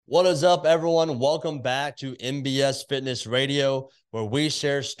What is up, everyone? Welcome back to MBS Fitness Radio, where we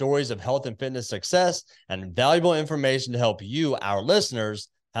share stories of health and fitness success and valuable information to help you, our listeners,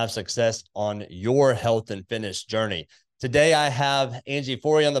 have success on your health and fitness journey. Today, I have Angie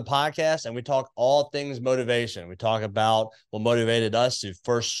Forey on the podcast, and we talk all things motivation. We talk about what motivated us to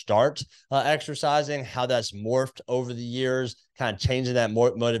first start exercising, how that's morphed over the years, kind of changing that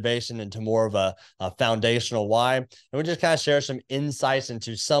motivation into more of a foundational why. And we just kind of share some insights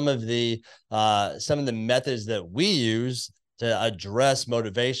into some of the methods that we use to address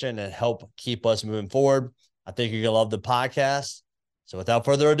motivation and help keep us moving forward. I think you're going to love the podcast. So without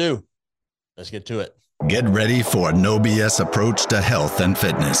further ado, let's get to it. Get ready for a no BS approach to health and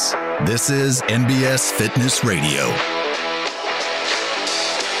fitness. This is MBS Fitness Radio.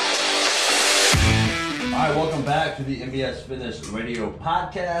 All right, welcome back to the MBS Fitness Radio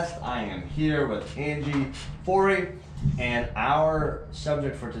podcast. I am here with Angie Forey, and our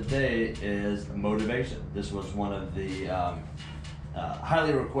subject for today is motivation. This was one of the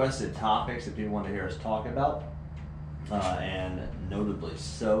highly requested topics that people want to hear us talk about. And notably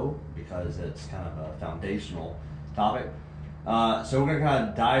so, because it's kind of a foundational topic. So we're going to kind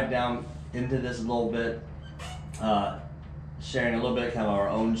of dive down into this a little bit, sharing a little bit kind of our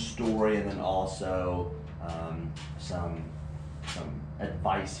own story, and then also some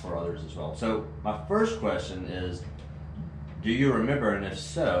advice for others as well. So my first question is, do you remember, and if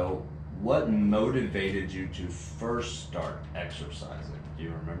so, what motivated you to first start exercising? Do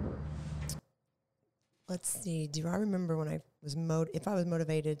you remember? Let's see. Do I remember when I was if I was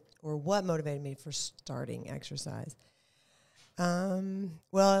motivated, or what motivated me for starting exercise?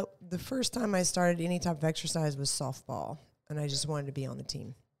 Well, the first time I started any type of exercise was softball, and I just wanted to be on the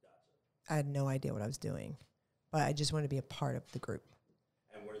team. I had no idea what I was doing, but I just wanted to be a part of the group.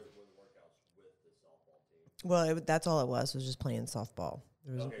 And were the workouts with the softball team? Well, that's all it was just playing softball.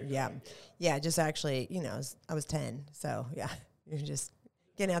 Yeah, just actually, I was 10, so yeah, you're just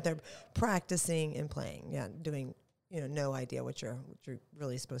getting out there, practicing and playing. Yeah, doing, no idea what you're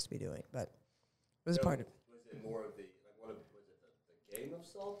really supposed to be doing, but it was a part of. Was it more of the was it the game of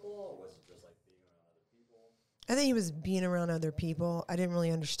softball, or was it just like being around other people? I think it was being around other people. I didn't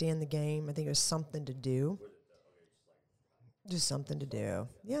really understand the game. I think it was something to do. Just something to do.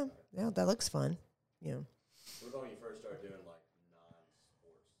 Yeah, that looks fun. What about when you first started doing like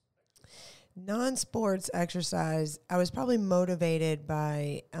non-sports exercise? I was probably motivated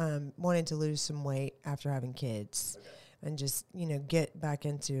by wanting to lose some weight after having kids, and just get back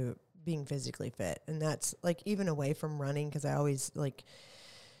into being physically fit. And that's like even away from running, because I always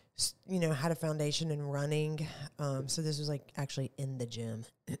had a foundation in running. So this was like actually in the gym.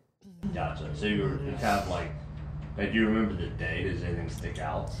 Gotcha. So you were kind of like, do you remember the day? Does anything stick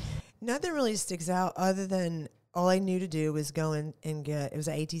out? Nothing really sticks out other than all I knew to do was go in and it was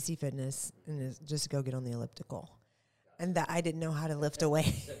an ATC Fitness, and just go get on the elliptical. And that I didn't know how to lift a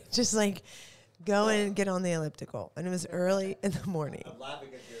weight. Just like go in and get on the elliptical. And it was early in the morning. I'm laughing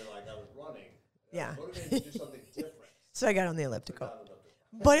because you're like, I was running. Yeah. Motivated to do something different. So I got on the elliptical.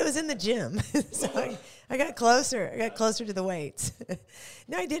 But it was in the gym. So I got closer. I got closer to the weights.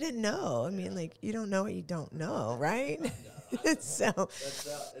 No, I didn't know. I mean, like, you don't know what you don't know, right? So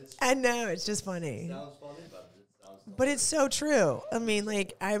I know, it's just funny. It sounds funny, but it's so true. I mean,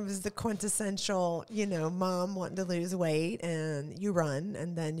 like, I was the quintessential, mom wanting to lose weight, and you run,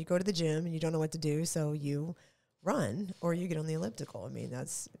 and then you go to the gym and you don't know what to do, so you run or you get on the elliptical. I mean,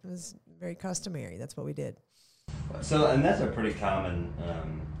 it was very customary. That's what we did. So, and that's a pretty common,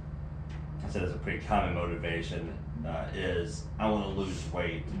 it's a pretty common motivation, is I want to lose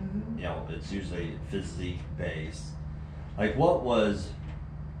weight. Mm-hmm. It's usually physique based. Like, what was,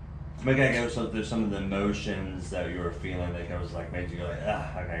 maybe I go through some of the emotions that you were feeling that was like made you go like, okay,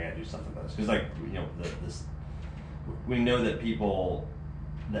 I gotta do something about this. Because like, we know that people,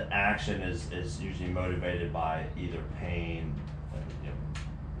 the action is usually motivated by either pain,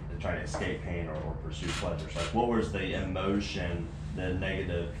 trying to escape pain or pursue pleasure. So like, what was the emotion, the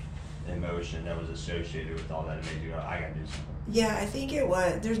negative emotion that was associated with all that and made you go, I gotta do something? Yeah, I think it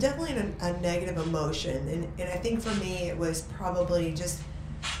was. There's definitely a negative emotion. And I think for me, it was probably just,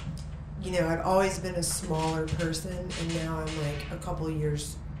 I've always been a smaller person, and now I'm like a couple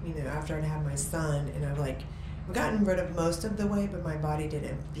years, after I'd had my son, and I've gotten rid of most of the weight, but my body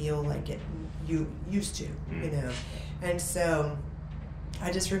didn't feel like it used to, And so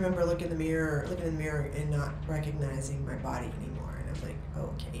I just remember looking in the mirror and not recognizing my body anymore. And I was like,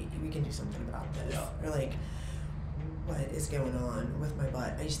 oh, okay, we can do something about this. Yeah. Or like, what is going on with my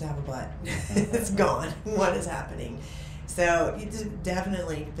butt? I used to have a butt. It's gone. What is happening? So it's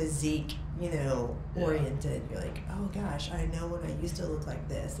definitely physique, oriented. You're like, oh gosh, I know when I used to look like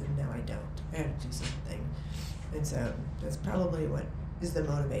this and now I don't. I have to do something. And so that's probably what is the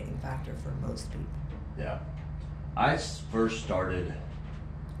motivating factor for most people. Yeah. I first started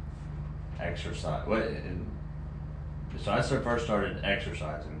exercise. So I first started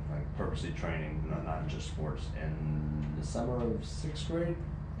exercising, like purposely training, not just sports, in the summer of 6th grade,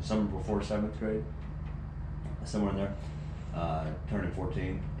 the summer before 7th grade, somewhere in there, turning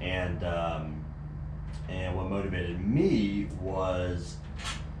 14. And what motivated me was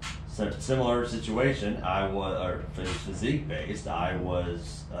such a similar situation. It was physique based. I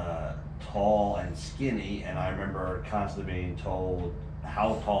was tall and skinny, and I remember constantly being told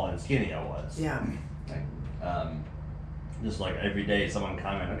how tall and skinny I was. Yeah. Just like every day, someone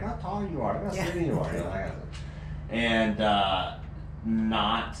commented, "Look how tall you are, look how skinny you are," and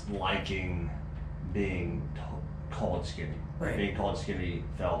not liking being called skinny. Right. Being called skinny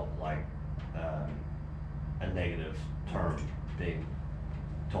felt like a negative term being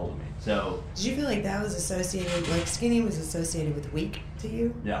told to me. So, did you feel like that was associated, like skinny was associated with weak to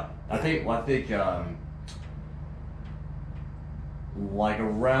you? Yeah, I think like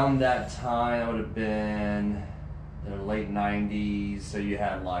around that time, that would have been the late 90s. So you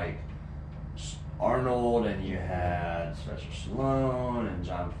had like Arnold, and you had Sylvester Stallone, and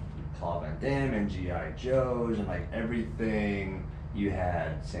Jean-Claude Van Damme, and G.I. Joes, and like everything. You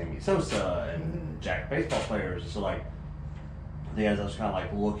had Sammy Sosa and Jack baseball players. So like, I think as I was kind of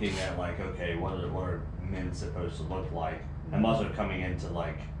like looking at like, okay, what are men supposed to look like? I'm also coming into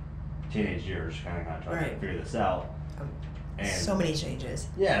like teenage years, kind of trying to figure this out. And so many changes.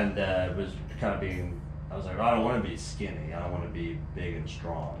 Yeah, and it was kind of I was like, I don't want to be skinny. I don't want to be big and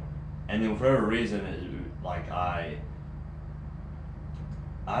strong. And then for whatever reason, I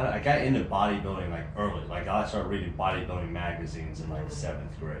got into bodybuilding like early. Like I started reading bodybuilding magazines in like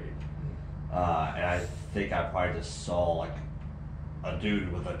 7th grade. And I think I probably just saw like a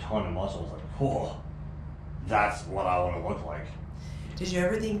dude with a ton of muscles, like, whoa, that's what I want to look like. Did you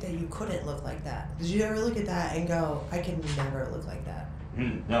ever think that you couldn't look like that? Did you ever look at that and go, I can never look like that?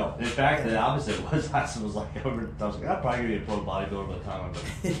 No. In fact, the opposite was, I was like, I'm probably going to be a pro bodybuilder by the time I'm like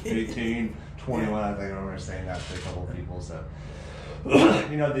 18, 21. I think I remember saying that to a couple of people. So, but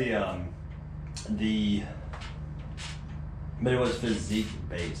it was physique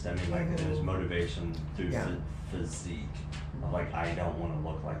based. I mean, like, it was motivation through physique. Like, I don't want to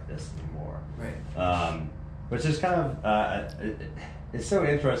look like this anymore. Right. Which is kind of, it's so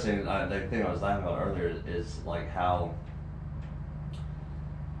interesting. The thing I was laughing about earlier is like how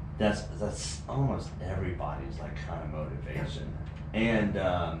that's almost everybody's like kind of motivation. And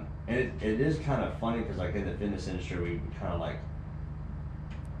it is kind of funny because like in the fitness industry, we kind of like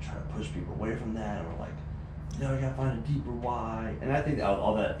try to push people away from that, and we're like, you gotta find a deeper why. And I think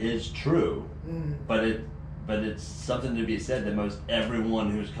all that is true, but it's something to be said that most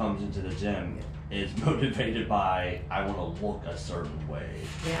everyone who comes into the gym is motivated by, I want to look a certain way.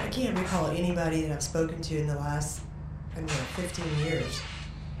 Yeah, I can't recall anybody that I've spoken to in the last, 15 years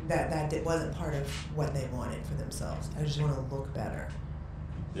that wasn't part of what they wanted for themselves. I just want to look better.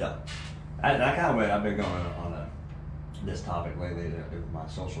 Yeah. And I kind of I've been going on this topic lately with my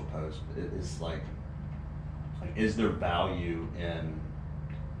social posts. It's like, is there value in,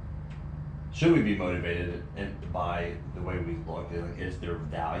 should we be motivated by the way we look? Like, is there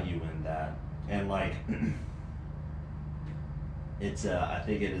value in that? And like, it's I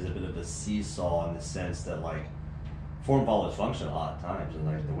think it is a bit of a seesaw in the sense that like, form follows function a lot of times, and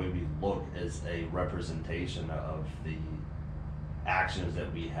like the way we look is a representation of the actions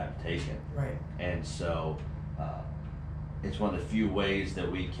that we have taken. Right. And so, it's one of the few ways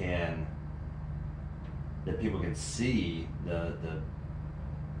that people can see the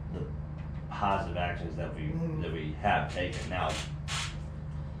positive actions that we have taken. Now,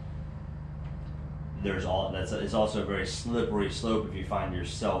 it's also a very slippery slope if you find your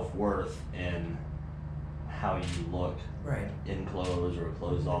self-worth in how you look, right, in clothes or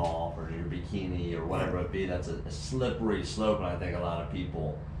clothes off or in your bikini or whatever it be. That's a slippery slope, and I think a lot of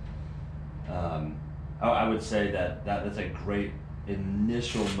people, I would say that's a great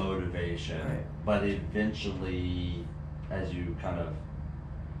initial motivation, right, but eventually, as you kind of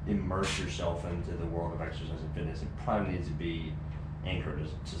immerse yourself into the world of exercise and fitness, it probably needs to be anchored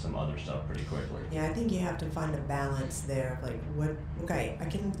to some other stuff pretty quickly. Yeah, I think you have to find a balance there of like, I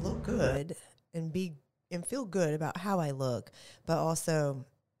can look good and feel good about how I look, but also,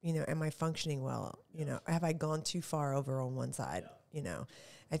 am I functioning well? Have I gone too far over on one side?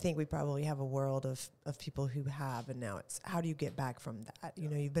 I think we probably have a world of people who have, and now it's how do you get back from that?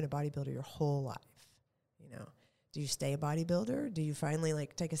 You've been a bodybuilder your whole life, Do you stay a bodybuilder? Do you finally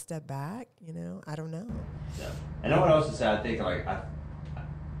like take a step back? You know, I don't know. Yeah. And I would also say, I think like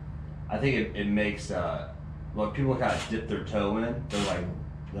I think it makes like people kind of dip their toe in.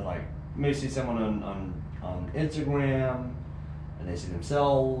 They're like maybe see someone on Instagram, and they see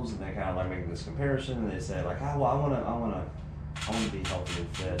themselves, and they kind of like making this comparison, and they say like, oh, well, I want to be healthy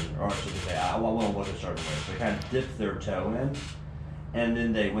and fit, or should they say, I want to look a certain way. So they kind of dip their toe in,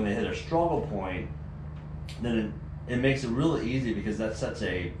 and then when they hit a struggle point, then it makes it really easy, because it's such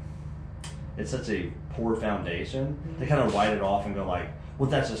a poor foundation. They kind of write it off and go like, well,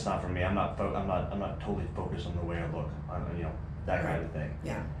 that's just not for me. I'm not totally focused on the way I look, you know, that kind of thing.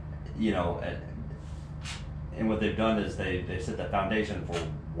 Yeah. You know, and what they've done is they set the foundation for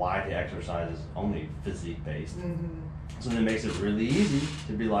why the exercise is only physique based. So then it makes it really easy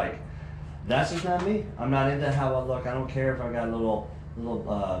to be like, that's just not me. I'm not into how I look. I don't care if I got a little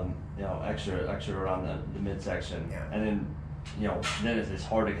you know, extra around the midsection. Yeah. And then, you know, then it's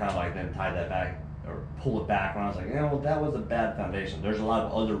hard to kind of like then tie that back or pull it back when I was like, you know, that was a bad foundation. There's a lot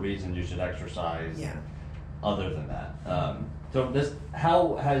of other reasons you should exercise other than that. So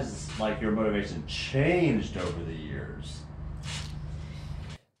how has like your motivation changed over the years?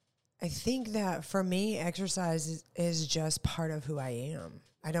 I think that for me, exercise is just part of who I am.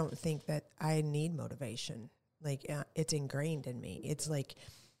 I don't think that I need motivation. Like it's ingrained in me. It's like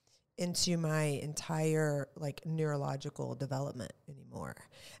into my entire like neurological development anymore.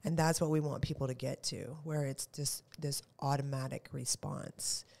 And that's what we want people to get to, where it's just this automatic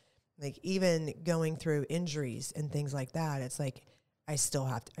response. Like even going through injuries and things like that, it's like I still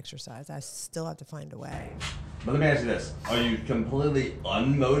have to exercise. I still have to find a way. But let me ask you this. Are you completely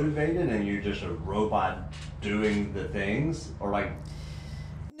unmotivated and you're just a robot doing the things? Or like...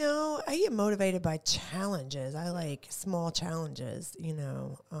 No, I get motivated by challenges. I like small challenges, you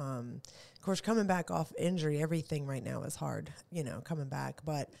know. Of course, coming back off injury, everything right now is hard, you know, coming back.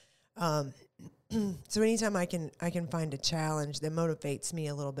 But so anytime I can find a challenge that motivates me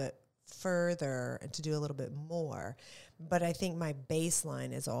a little bit further and to do a little bit more. But I think my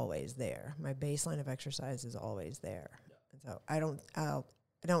baseline is always there. My baseline of exercise is always there. And so I don't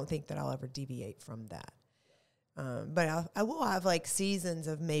think that I'll ever deviate from that. But I will have like seasons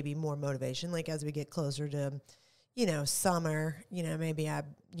of maybe more motivation, like as we get closer to, you know, summer, you know, maybe I,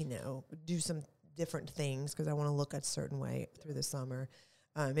 you know, do some different things because I want to look a certain way through the summer.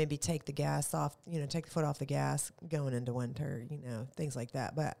 Maybe take the gas off, you know, take the foot off the gas going into winter, you know, things like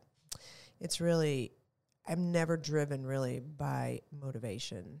that. But it's really, I'm never driven really by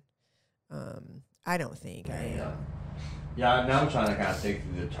motivation. I don't think I am. Yeah, now I'm trying to kind of think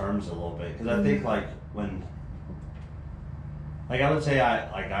through the terms a little bit, because I think like when, like I would say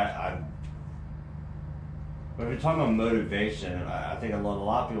I'm when we're talking about motivation, I think a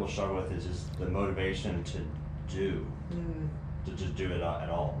lot of people struggle with is just the motivation to do, to just do it at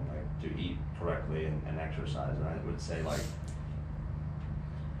all, like to eat correctly and exercise. And I would say like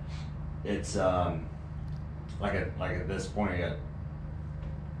it's like at this point I got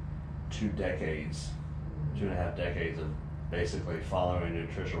 2.5 decades of basically following a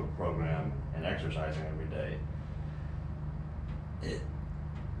nutritional program and exercising every day.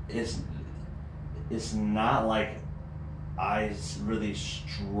 It's not like I really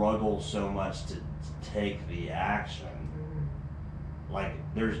struggle so much to take the action. Like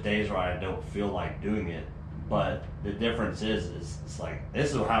there's days where I don't feel like doing it, but the difference is it's like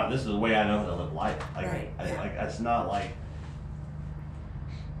this is the way I know how to live life. Like like it's not like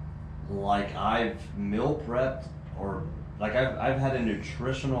I've meal prepped or like I've had a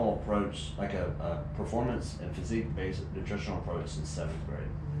nutritional approach, like a performance and physique based nutritional approach since 7th grade.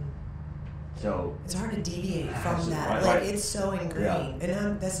 So it's hard to deviate from that. Like it's so ingrained,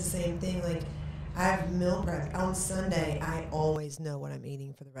 and that's the same thing. Like I've meal prepped on Sunday. I always know what I'm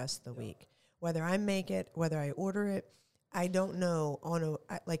eating for the rest of the week, whether I make it, whether I order it. I don't know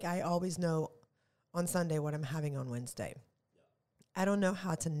I always know on Sunday what I'm having on Wednesday. I don't know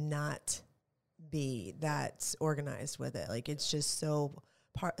how to not be that organized with it. Like it's just so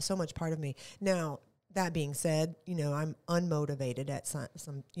much part of me. Now, that being said, you know, I'm unmotivated at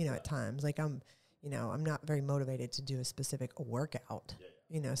some you know, at times. Like I'm not very motivated to do a specific workout.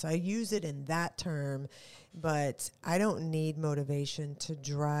 You know, so I use it in that term, but I don't need motivation to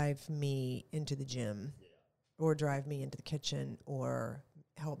drive me into the gym or drive me into the kitchen or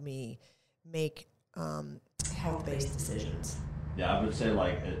help me make health-based decisions. Yeah, I would say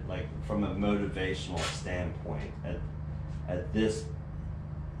like from a motivational standpoint, at this,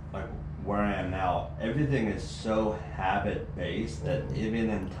 like where I am now, everything is so habit based that even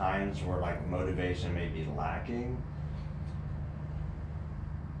in times where like motivation may be lacking,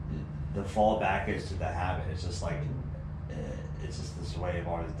 the fallback is to the habit. It's just like it's just this way I've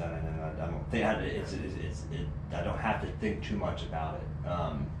always done it, and I don't think I don't have to think too much about it.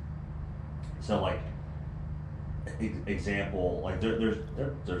 So like example, like there's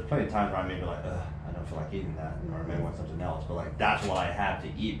plenty of times where I may be like, I don't feel like eating that, or I may want something else, but like that's what I have to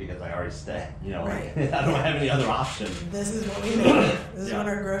eat because I already stay, you know, right. like, I don't have any other option. This is what we made. This is when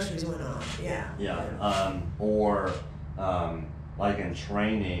our groceries went on. Yeah. Or like in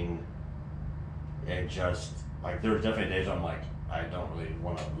training, it just like there's definitely days where I'm like, I don't really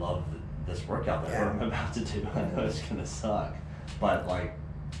want to love this workout that I'm about to do. I know it's gonna suck, but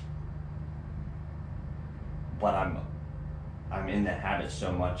I'm in the habit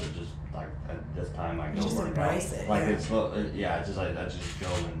so much of just like at this time I go just work out. It, like it's just like I just go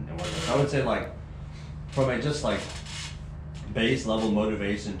and work out. So I would say like from a just like base level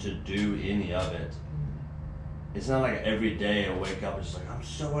motivation to do any of it. It's not like every day I wake up and just like I'm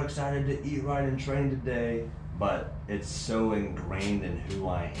so excited to eat right and train today, but it's so ingrained in who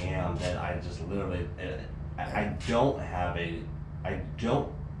I am that I just literally I don't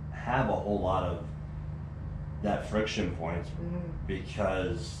have a whole lot of that friction points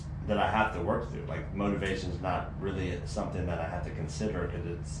because that I have to work through. Like motivation is not really something that I have to consider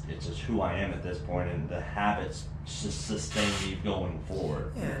because it's just who I am at this point, and the habits just sustain me going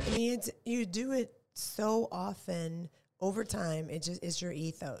forward. Yeah, I mean you do it so often over time. It's your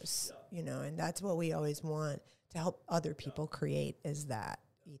ethos, you know, and that's what we always want to help other people create is that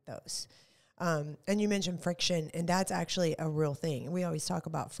ethos. And you mentioned friction, and that's actually a real thing. We always talk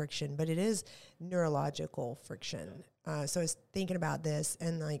about friction, but it is neurological friction. So I was thinking about this,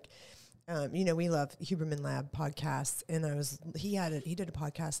 and like, you know, we love Huberman Lab podcasts, and he did a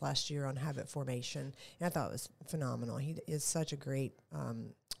podcast last year on habit formation, and I thought it was phenomenal. He is such a great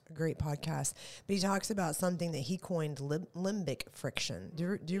podcast, but he talks about something that he coined limbic friction.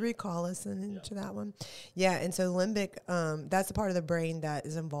 Do you recall listening to that one? Yeah, and so limbic, that's the part of the brain that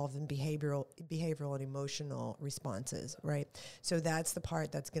is involved in behavioral and emotional responses, right? So that's the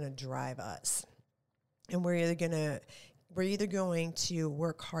part that's going to drive us, and we're either going to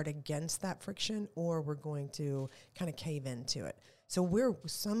work hard against that friction, or we're going to kind of cave into it. So we're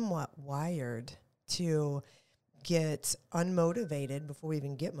somewhat wired to get unmotivated before we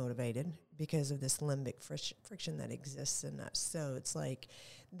even get motivated because of this limbic friction that exists in us. So it's like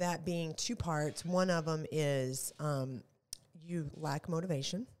that being two parts. One of them is you lack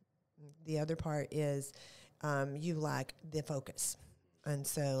motivation. The other part is you lack the focus. And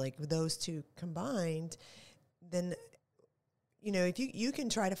so like with those two combined, then you know, if you can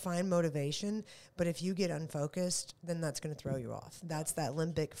try to find motivation, but if you get unfocused, then that's going to throw you off. That's that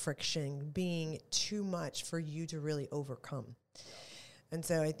limbic friction being too much for you to really overcome. And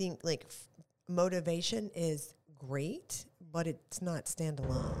so I think like motivation is great, but it's not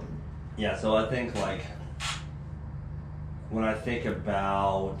standalone. Yeah, so I think like when I think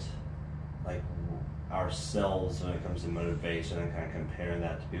about like ourselves when it comes to motivation and kind of comparing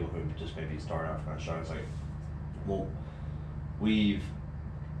that to people who just maybe start out from strong, it's like, well, we've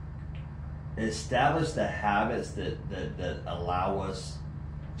established the habits that allow us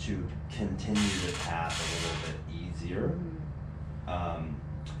to continue the path a little bit easier.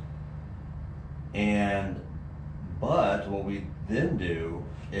 But what we then do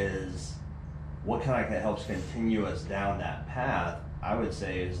is what kind of helps continue us down that path, I would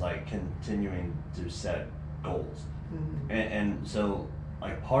say, is like continuing to set goals. And so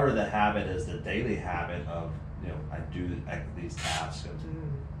like part of the habit is the daily habit of, you know, I do these tasks of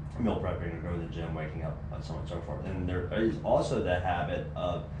meal prepping or going to the gym, waking up, and so on and so forth. And there is also the habit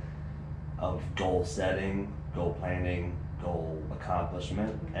of goal setting, goal planning, goal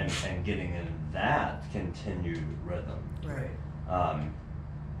accomplishment, and getting in that continued rhythm. Right.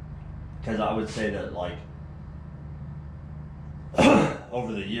 Because I would say that like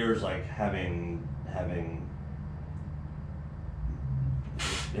over the years, like having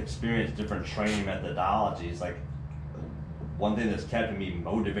experienced different training methodologies, like one thing that's kept me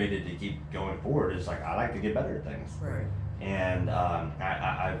motivated to keep going forward is like I like to get better at things. Right. And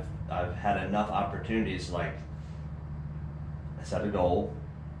I've had enough opportunities to like set a goal,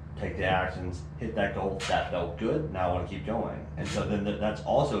 take the actions, hit that goal, that felt good, now I want to keep going. And so then that's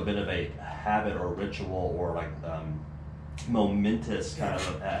also a bit of a habit or ritual or like momentous kind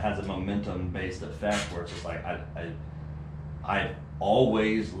of has a momentum based effect where it's just like I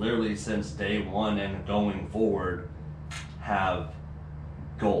always, literally since day one and going forward, have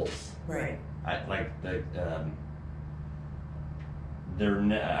goals. Right. I've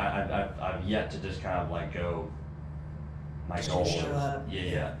yet to just kind of like go, my goal is,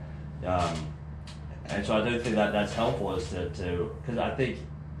 and so I do think that that's helpful is to because I think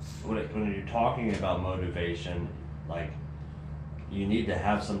when you're talking about motivation, like you need to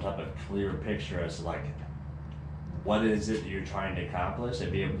have some type of clear picture as to like what is it that you're trying to accomplish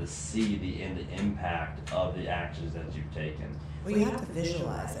and be able to see the end impact of the actions that you've taken. Well, you have to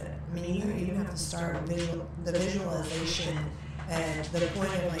visualize it. I mean, you even have to start the visualization at the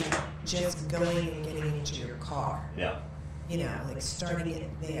point of like just going and getting into your car. Yeah. You know, like starting it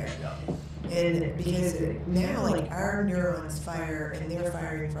there. Yeah. And because now, like, our neurons fire, and they're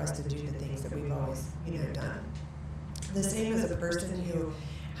firing for us to do the things that we've always, done. The same as a person who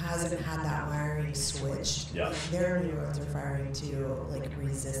hasn't had that wiring switched. Yeah. Like, their neurons are firing to, like,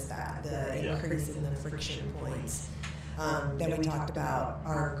 resist that. The increase in the friction points that we talked about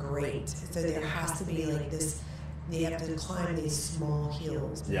are great. So there has to be, like, this, they have to climb these small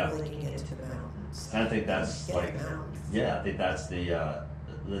hills before they can get to the mountains. And I think that's like, I think that's the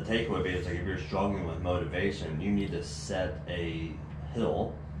takeaway is like if you're struggling with motivation, you need to set a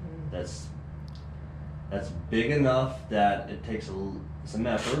hill that's big enough that it takes some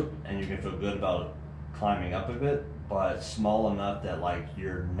effort and you can feel good about climbing up of it, but small enough that like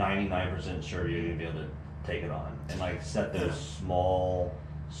you're 99% sure you're gonna be able to take it on, and like set those small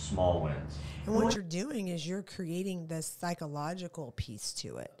wins. And what you're doing is you're creating this psychological piece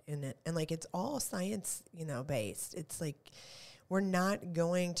to it, and like it's all science, based. It's like we're not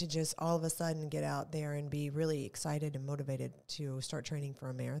going to just all of a sudden get out there and be really excited and motivated to start training for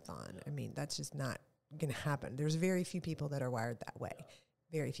a marathon. I mean, that's just not going to happen. There's very few people that are wired that way,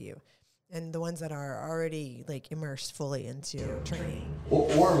 very few. And the ones that are already like immersed fully into training. Or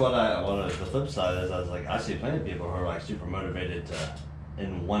the flip side is I see plenty of people who are like super motivated to,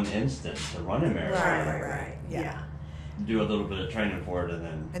 in one instant, to run a marathon. Right. Yeah. Do a little bit of training for it and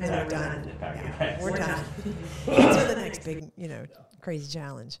then we're done. We're done. That's the next big, crazy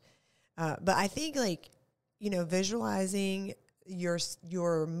challenge. But I think like, visualizing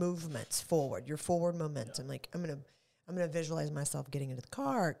your movements forward, your forward momentum. Like I'm gonna visualize myself getting into the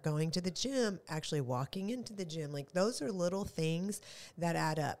car, going to the gym, actually walking into the gym. Like those are little things that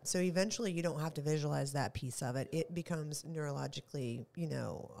add up. So eventually you don't have to visualize that piece of it. It becomes neurologically,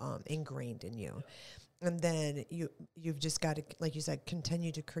 ingrained in you. And then you've just got to, like you said,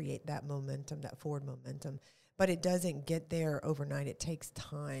 continue to create that momentum, that forward momentum. But it doesn't get there overnight. It takes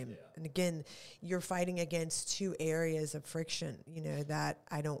time. Yeah. And again, you're fighting against two areas of friction, that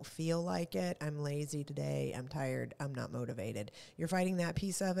I don't feel like it. I'm lazy today. I'm tired. I'm not motivated. You're fighting that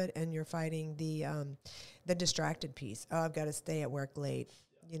piece of it, and you're fighting the distracted piece. Oh, I've got to stay at work late.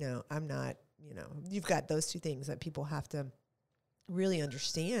 I'm not, you've got those two things that people have to really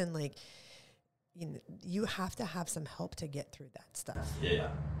understand. Like, you have to have some help to get through that stuff. Yeah.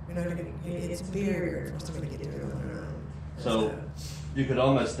 It's very rare for somebody to get through it on their own. So you could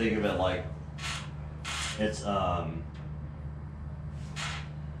almost think of it like it's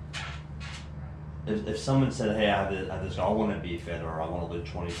if someone said, "Hey, I have this. I want to be fit, or I want to lose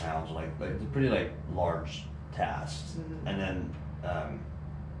 20 pounds," like they're pretty like large tasks, and then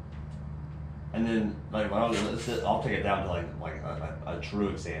like I'll take it down to like a true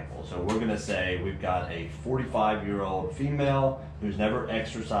example. So we're gonna say we've got a 45-year-old female who's never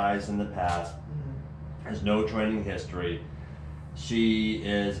exercised in the past, has no training history. She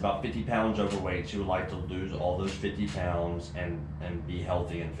is about 50 pounds overweight. She would like to lose all those 50 pounds and be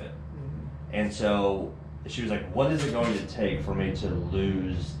healthy and fit. And so she was like, "What is it going to take for me to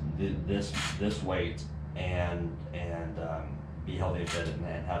lose this weight and be healthy and fit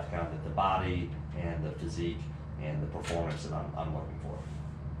and have kind of the body and the physique and the performance that I'm looking for?"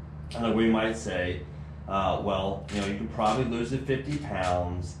 And we might say, well, you can probably lose the 50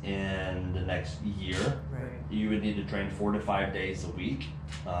 pounds in the next year. Right. You would need to train 4 to 5 days a week,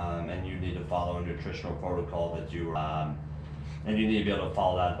 and you need to follow a nutritional protocol that and you need to be able to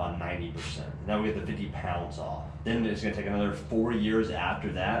follow that about 90%. Now we get the 50 pounds off. Then it's going to take another 4 years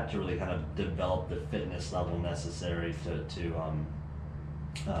after that to really kind of develop the fitness level necessary to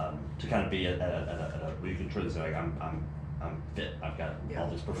kind of be at a where you can truly say, like, I'm fit. I've got all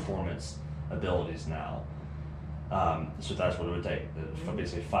these performance abilities now. So that's what it would take.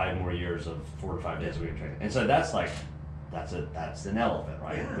 Basically 5 more years of 4 to 5 days a week of training. And so that's an elephant,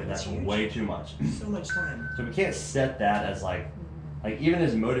 right? Yeah, that's way too much. So much time. So we can't set that as like even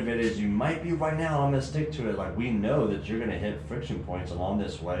as motivated as you might be right now, I'm gonna stick to it. Like, we know that you're gonna hit friction points along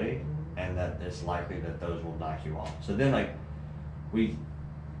this way, and that it's likely that those will knock you off. So then, like, we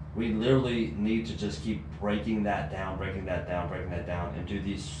literally need to just keep breaking that down into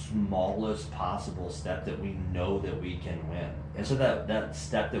the smallest possible step that we know that we can win. And so that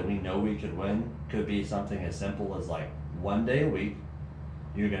step that we know we could win could be something as simple as like 1 day a week,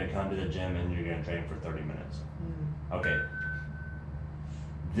 you're going to come to the gym and you're going to train for 30 minutes. Okay.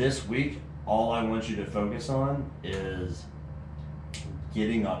 this week, all I want you to focus on is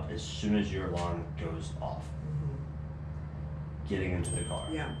getting up as soon as your alarm goes off. Getting into the car.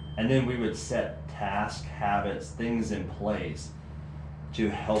 Yeah. And then we would set tasks, habits, things in place to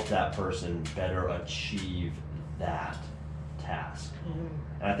help that person better achieve that task.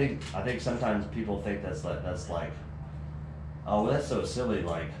 And I think sometimes people think that's like, oh, well, that's so silly.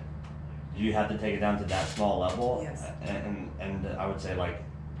 Like, you have to take it down to that small level. Yes. And I would say, like,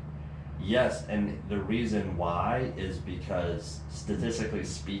 yes. And the reason why is because statistically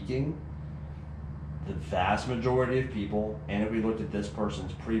speaking, the vast majority of people, and if we looked at this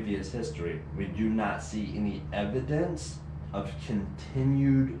person's previous history, we do not see any evidence of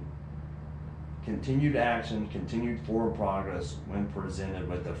continued action, continued forward progress when presented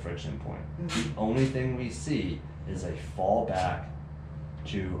with a friction point. The only thing we see is a fall back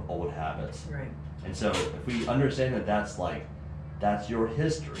to old habits. Right. And so if we understand that that's your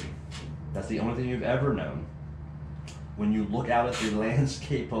history, that's the only thing you've ever known, when you look out at the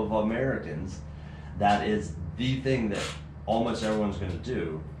landscape of Americans, that is the thing that almost everyone's going to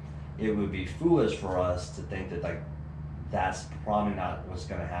do. It would be foolish for us to think that like that's probably not what's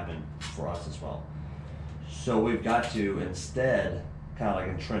going to happen for us as well. So we've got to instead, kind of like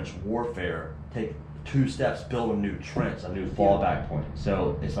in trench warfare, take 2 steps, build a new trench, a new fallback point.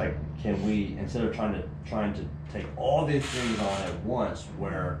 So it's like, can we, instead of trying to take all these things on at once,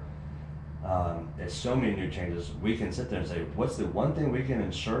 where there's so many new changes, we can sit there and say, what's the one thing we can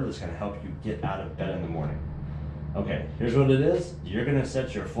ensure that's going to help you get out of bed in the morning? Okay, here's what it is. You're going to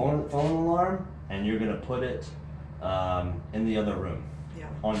set your phone alarm, and you're going to put it in the other room. Yeah.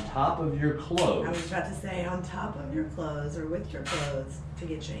 On top of your clothes. I was about to say on top of your clothes or with your clothes to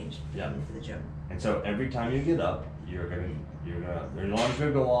get changed. Yeah. For the gym. And so every time your alarm's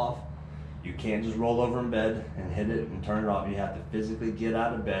gonna go off. You can't just roll over in bed and hit it and turn it off. You have to physically get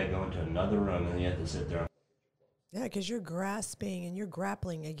out of bed, go into another room, and then you have to sit there. Yeah, because you're grasping and you're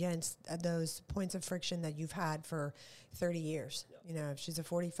grappling against those points of friction that you've had for 30 years. Yep. You know, if she's a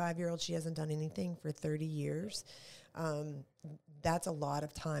 45-year-old, she hasn't done anything for 30 years. That's a lot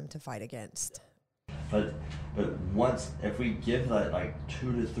of time to fight against. But if we give that like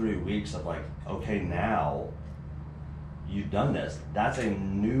 2 to 3 weeks of like, okay, now you've done this, that's a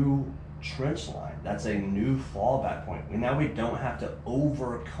new trench line. That's a new fallback point. Now we don't have to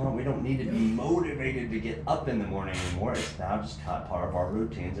overcome. We don't need to be motivated to get up in the morning anymore. It's now just part of our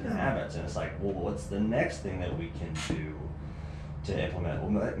routines and habits. And it's like, well, what's the next thing that we can do to implement?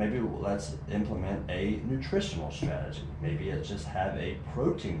 Well, maybe let's implement a nutritional strategy. Maybe it's just have a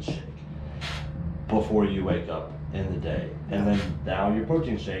protein shake before you wake up in the day. And then now your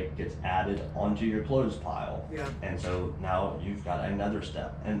protein shake gets added onto your clothes pile. Yeah. And so now you've got another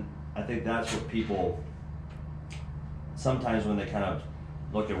step. And I think that's what people, sometimes when they kind of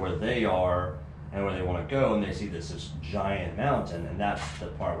look at where they are and where they want to go, and they see this giant mountain, and that's the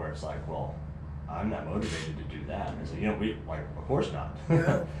part where it's like, well, I'm not motivated to do that. And so, we like, of course not.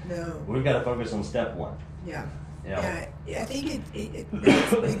 No. We've got to focus on step one. Yeah. Yeah, I think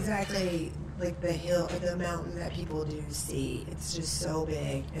it's exactly like the mountain that people do see. It's just so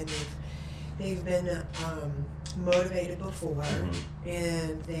big, and they've been motivated before,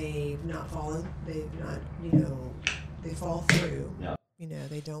 and they've not fallen. They've not, they fall through. Yeah.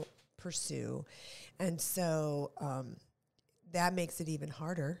 They don't pursue, and so that makes it even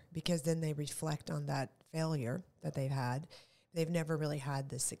harder, because then they reflect on that failure that they've had. They've never really had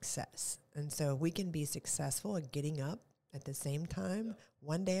the success. And so we can be successful at getting up at the same time,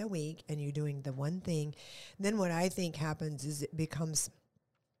 one day a week, and you're doing the one thing. Then what I think happens is it becomes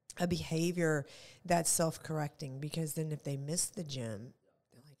a behavior that's self-correcting, because then if they miss the gym,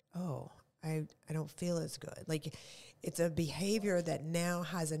 they're like, oh, I don't feel as good. Like, it's a behavior that now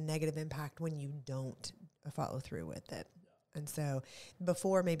has a negative impact when you don't follow through with it. And so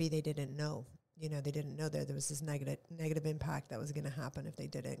before, maybe they didn't know. They didn't know that there was this negative impact that was going to happen if they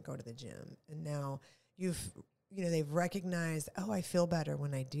didn't go to the gym. And now they've recognized, oh, I feel better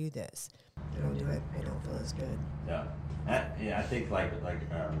when I do this. I don't do it, I don't feel as good. Yeah. I think like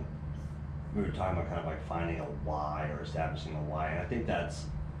we were talking about kind of like finding a why or establishing a why. And I think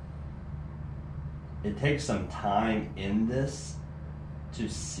it takes some time in this to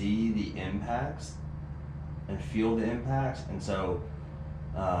see the impacts and feel the impacts. And so,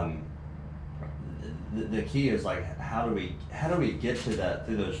 the key is like, how do we get to that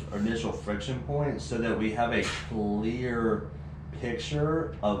through those initial friction points, so that we have a clear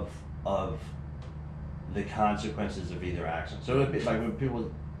picture of the consequences of either action. So like when people,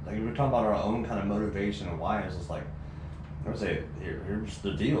 like we're talking about our own kind of motivation and why, it's just like, I would say, here's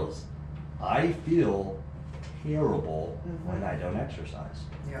the deal is, I feel terrible when I don't exercise.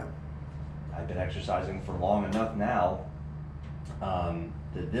 Yeah. I've been exercising for long enough now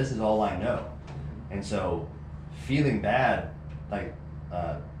that this is all I know. And so feeling bad, like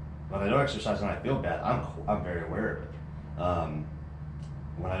when I don't exercise and I feel bad, I'm very aware of it.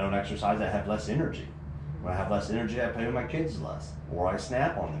 When I don't exercise, I have less energy. When I have less energy, I play with my kids less, or I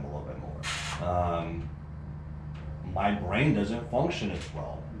snap on them a little bit more. My brain doesn't function as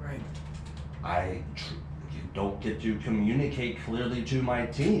well. Right. You don't get to communicate clearly to my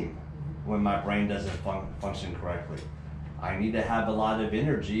team when my brain doesn't function correctly. I need to have a lot of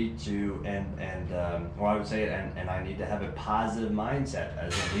energy or I would say, and I need to have a positive mindset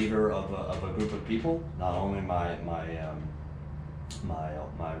as a leader of a group of people. Not only my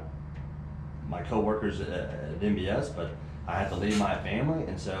coworkers at MBS, but I have to lead my family,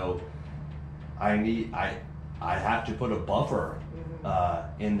 and so I have to put a buffer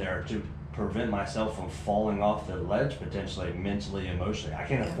in there to prevent myself from falling off the ledge, potentially mentally, emotionally. I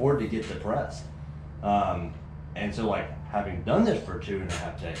can't afford to get depressed. And so, like, having done this for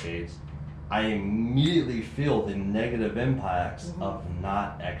 2.5 decades, I immediately feel the negative impacts of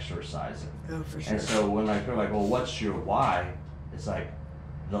not exercising. Oh, for sure. And so when I feel like, well, what's your why? It's like,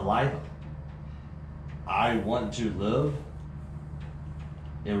 the life I want to live,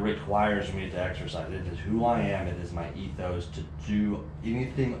 it requires me to exercise. It is who I am. It is my ethos. To do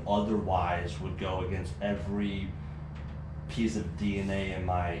anything otherwise would go against every piece of DNA in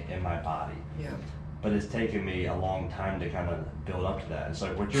my body. Yeah. But it's taken me a long time to kind of build up to that. It's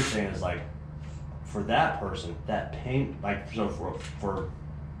like what you're saying is like, for that person, that pain, like, so for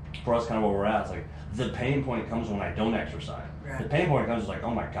us, kind of where we're at, it's like the pain point comes when I don't exercise. Right. The pain point comes like,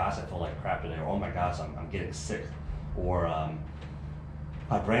 oh my gosh, I feel like crap today, or oh my gosh, I'm getting sick, or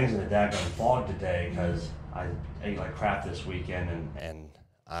my brain's in a daggone fog today because I ate like crap this weekend, and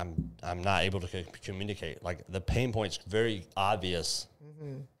I'm not able to communicate. Like, the pain point's very obvious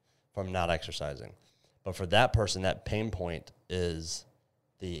from not exercising, but for that person, that pain point is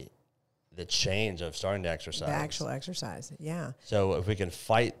the change of starting to exercise. The actual exercise, yeah. So if we can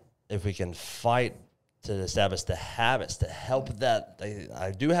fight to establish the habits to help that, I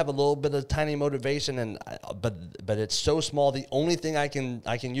do have a little bit of tiny motivation, but it's so small. The only thing I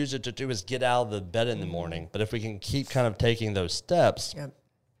can use it to do is get out of the bed in the morning. But if we can keep kind of taking those steps,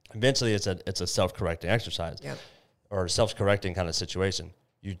 eventually it's a self-correcting exercise, or self-correcting kind of situation.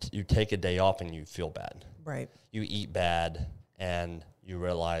 You take a day off and you feel bad. Right. You eat bad and you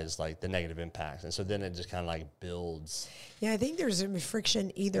realize like the negative impacts. And so then it just kind of like builds. Yeah, I think there's a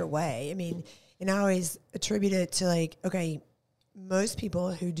friction either way. I mean, and I always attribute it to like, okay, most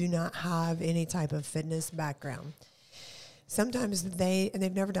people who do not have any type of fitness background, sometimes they've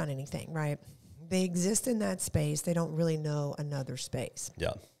never done anything, right? They exist in that space. They don't really know another space.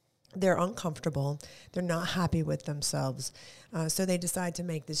 Yeah. They're uncomfortable. They're not happy with themselves. So they decide to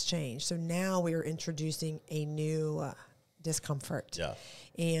make this change. So now we are introducing a new discomfort. Yeah.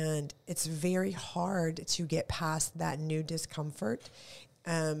 And it's very hard to get past that new discomfort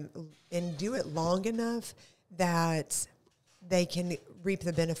and do it long enough that they can reap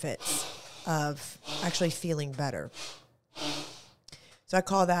the benefits of actually feeling better. So I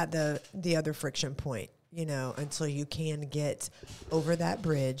call that the other friction point, until you can get over that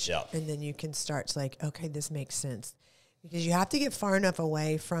bridge. Yeah. And then you can start to like, okay, this makes sense. Because you have to get far enough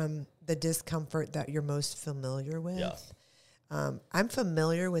away from the discomfort that you're most familiar with. Yeah. I'm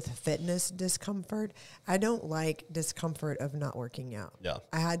familiar with fitness discomfort. I don't like discomfort of not working out. Yeah.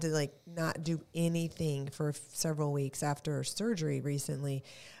 I had to like not do anything for several weeks after surgery recently.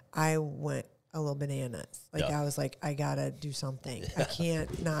 I went a little bananas. Like I was like, I gotta do something. I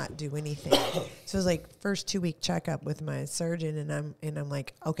can't not do anything. So it was like first 2-week checkup with my surgeon, and I'm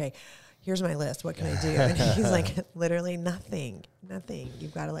like, okay, here's my list. What can I do? And he's like, literally nothing.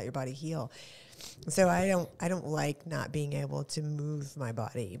 You've got to let your body heal. So I don't like not being able to move my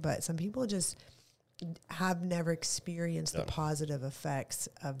body, but some people just have never experienced the positive effects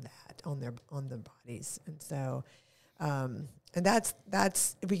of that on their bodies. And so, and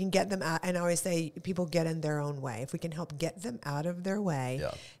that's if we can get them out, and I always say people get in their own way. If we can help get them out of their way,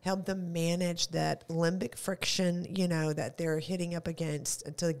 help them manage that limbic friction, that they're hitting up against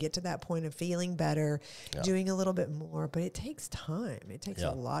until get to that point of feeling better, doing a little bit more. But it takes time. It takes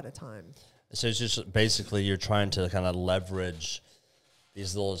a lot of time. So it's just basically you're trying to kind of leverage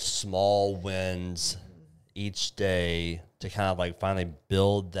these little small wins each day to kind of like finally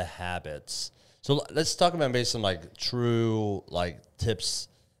build the habits. So let's talk about maybe some like true like tips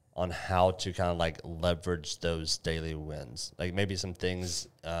on how to kind of like leverage those daily wins. Like maybe some things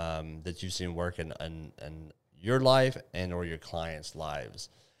that you've seen work in your life and or your clients' lives.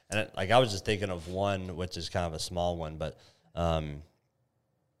 And I was just thinking of one, which is kind of a small one, but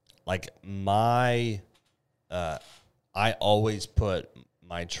like I always put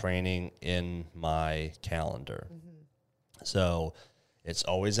my training in my calendar. So it's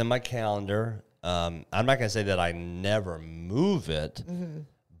always in my calendar. I'm not going to say that I never move it,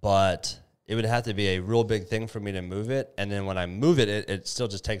 but it would have to be a real big thing for me to move it. And then when I move it, it still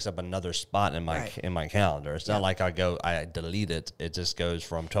just takes up another spot in my calendar. It's not like I delete it. It just goes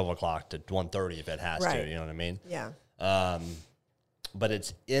from 12 o'clock to 1:30 if it has to. You know what I mean? Yeah. But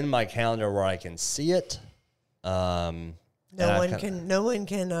it's in my calendar where I can see it. No one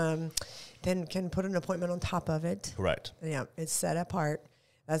can put an appointment on top of it. Correct. Yeah, it's set apart.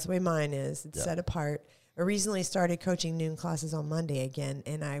 That's the way mine is. It's set apart. I recently started coaching noon classes on Monday again,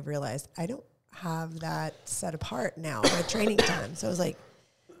 and I realized I don't have that set apart now, my training time. So I was like,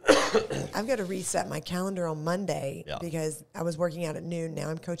 I've got to reset my calendar on Monday because I was working out at noon. Now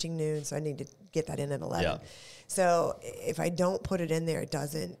I'm coaching noon, so I need to get that in at 11. Yeah. So if I don't put it in there, it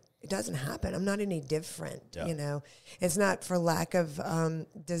doesn't happen. I'm not any different, you know. It's not for lack of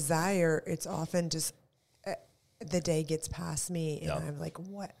desire. It's often just the day gets past me, and I'm like,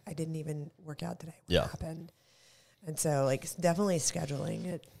 what? I didn't even work out today. What happened? And so, like, it's definitely scheduling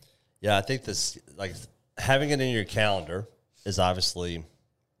it. Yeah, I think this, like, having it in your calendar is obviously,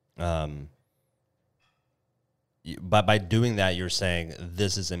 by doing that, you're saying,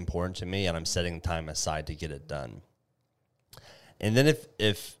 this is important to me, and I'm setting time aside to get it done. And then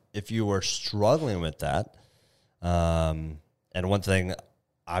if you were struggling with that, and one thing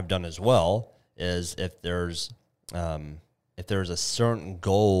I've done as well is if there's a certain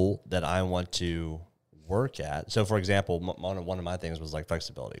goal that I want to work at. So, for example, one of my things was like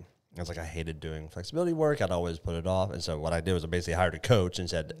flexibility. I was like, I hated doing flexibility work. I'd always put it off. And so what I did was I basically hired a coach and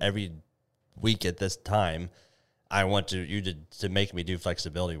said, every week at this time, I want you to make me do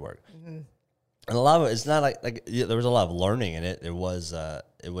flexibility work. Mm-hmm. And a lot of it, it's not like there was a lot of learning in it. It was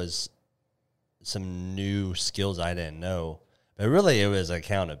some new skills I didn't know, but really it was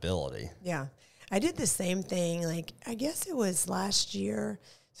accountability. Yeah. I did the same thing. Like, I guess it was last year.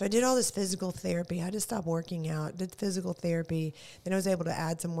 So I did all this physical therapy. I had to stop working out, did physical therapy. Then I was able to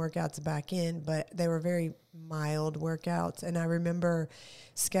add some workouts back in, but they were very mild workouts. And I remember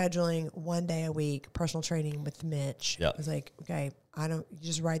scheduling one day a week, personal training with Mitch. Yep. I was like, okay, you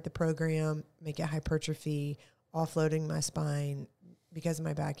just write the program, make it hypertrophy, offloading my spine because of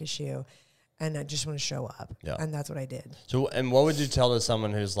my back issue. And I just want to show up. Yeah. And that's what I did. So, and what would you tell to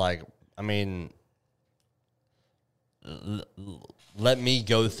someone who's like, I mean, let me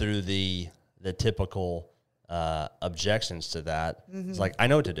go through the typical objections to that. Mm-hmm. It's like, I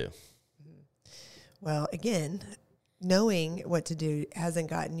know what to do. Well, again, knowing what to do hasn't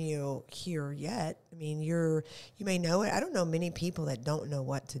gotten you here yet. I mean, you may know it. I don't know many people that don't know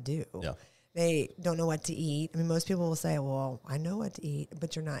what to do. Yeah. They don't know what to eat. I mean, most people will say, well, I know what to eat,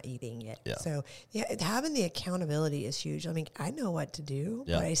 but you're not eating it. Yeah. So having the accountability is huge. I mean, I know what to do,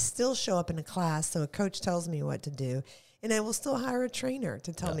 but I still show up in a class. So a coach tells me what to do, and I will still hire a trainer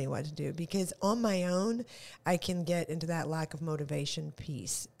to tell me what to do, because on my own, I can get into that lack of motivation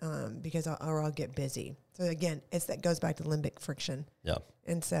piece because I'll get busy. So again, that goes back to limbic friction. Yeah.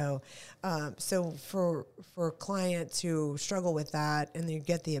 And so, so for clients who struggle with that, and you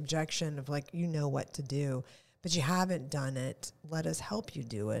get the objection of like, you know what to do, but you haven't done it, let us help you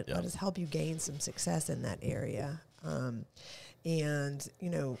do it. Yeah. Let us help you gain some success in that area. And you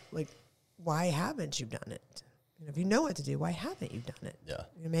know, like, why haven't you done it? You know, if you know what to do, why haven't you done it? Yeah.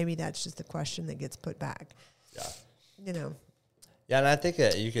 You know, maybe that's just the question that gets put back. Yeah. You know. Yeah, and I think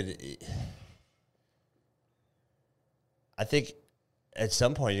that you could. I think at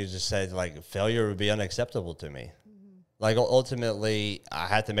some point you just said, like, failure would be unacceptable to me. Mm-hmm. Like, ultimately, I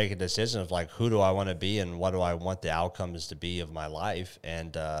had to make a decision of, like, who do I want to be and what do I want the outcomes to be of my life.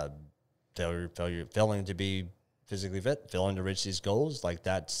 And failing to be physically fit, failing to reach these goals, like,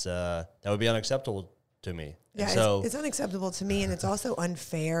 that would be unacceptable to me. Yeah, so it's unacceptable to me, and it's also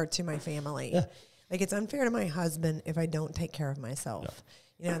unfair to my family. Yeah. Like, it's unfair to my husband if I don't take care of myself. Yeah.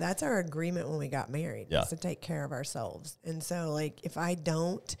 You know, that's our agreement when we got married, is to take care of ourselves. And so, like, if I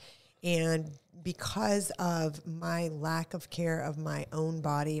don't, and because of my lack of care of my own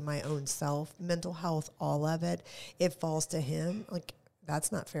body, my own self, mental health, all of it, it falls to him. Like,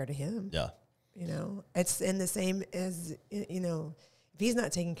 that's not fair to him. Yeah. You know, it's in the same as, you know, if he's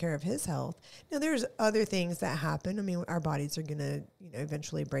not taking care of his health. Now, there's other things that happen. I mean, our bodies are going to, you know,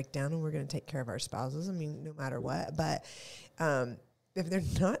 eventually break down, and we're going to take care of our spouses. I mean, no matter what. But, if they're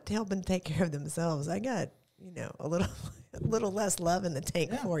not helping take care of themselves, I got, you know, a little less love in the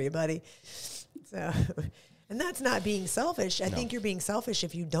tank for you, buddy. So, And that's not being selfish. I think you're being selfish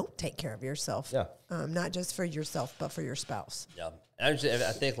if you don't take care of yourself. Yeah. Not just for yourself, but for your spouse. Yeah. Actually,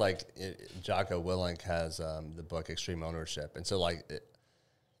 I think like Jocko Willink has the book Extreme Ownership. And so like,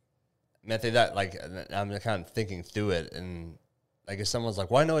 I think that like, I'm kind of thinking through it, and like if someone's like,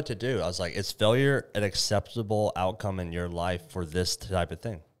 well, I know what to do. I was like, is failure an acceptable outcome in your life for this type of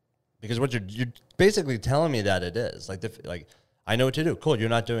thing? Because what you're basically telling me that it is. Like, I know what to do. Cool, you're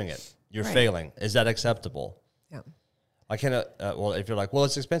not doing it. You're failing. Is that acceptable? Yeah. I cannot, well, if you're like, well,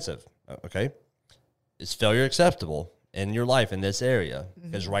 it's expensive. Okay. Is failure acceptable in your life in this area?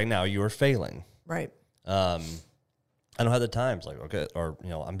 Because right now you are failing. Right. I don't have the time. It's like, okay, or,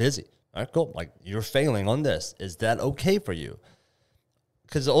 I'm busy. All right, cool. Like, you're failing on this. Is that okay for you?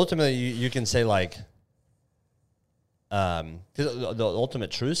 Because ultimately you can say like, because the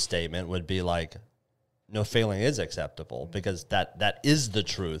ultimate truth statement would be like, no, failing is acceptable, because that is the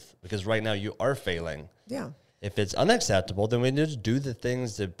truth, because right now you are failing. Yeah. If it's unacceptable, then we need to do the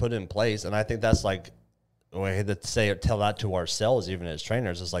things to put in place. And I think that's like, we had to tell that to ourselves, even as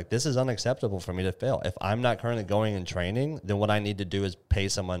trainers. It's like, this is unacceptable for me to fail. If I'm not currently going and training, then what I need to do is pay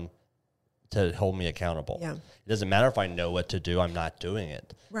someone to hold me accountable. Yeah. It doesn't matter if I know what to do, I'm not doing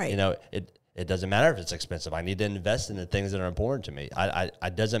it. Right. It doesn't matter if it's expensive. I need to invest in the things that are important to me.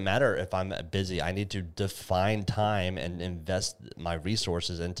 It doesn't matter if I'm busy. I need to define time and invest my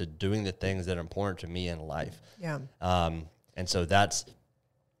resources into doing the things that are important to me in life. Yeah. And so that's,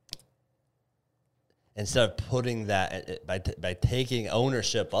 instead of putting that, by taking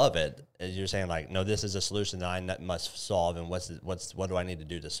ownership of it, as you're saying, like, no, this is a solution that I must solve, and what do I need to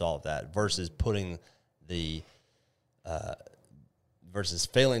do to solve that, versus putting the versus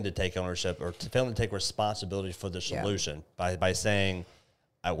failing to take ownership, or failing to take responsibility for the solution by saying,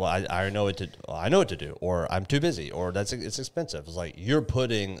 I know what to do, or I'm too busy, or it's expensive. It's like you're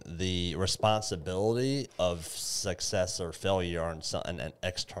putting the responsibility of success or failure on an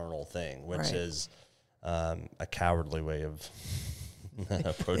external thing, which is a cowardly way of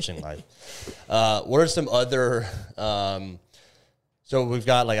approaching life. What are some other? So we've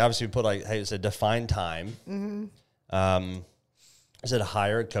got, like, obviously we put, like, hey, it's a defined time. Is it a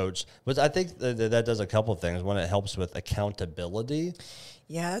hire a coach? But I think that does a couple of things. One, it helps with accountability.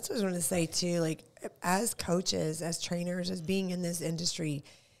 Yeah, that's what I was going to say too. Like, as coaches, as trainers, as being in this industry,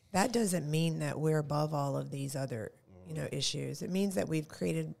 that doesn't mean that we're above all of these other, issues. It means that we've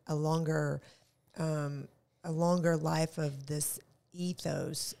created a longer life of this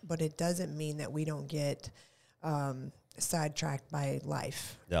ethos, but it doesn't mean that we don't get sidetracked by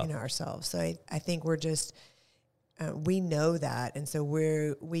life, ourselves. So I think we're just, we know that, and so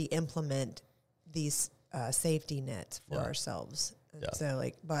we implement these safety nets for ourselves. And so,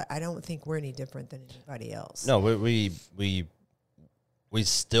 but I don't think we're any different than anybody else. No, we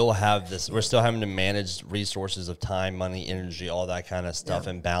still have this. We're still having to manage resources of time, money, energy, all that kind of stuff,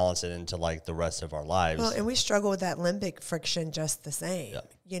 and balance it into, like, the rest of our lives. Well, and we struggle with that limbic friction just the same.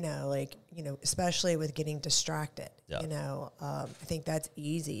 Especially with getting distracted. I think that's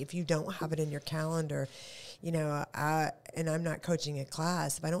easy. If you don't have it in your calendar, and I'm not coaching a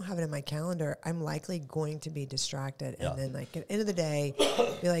class, if I don't have it in my calendar, I'm likely going to be distracted. And then, like, at the end of the day,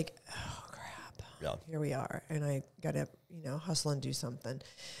 be like, oh, crap, here we are. And I got to, hustle and do something.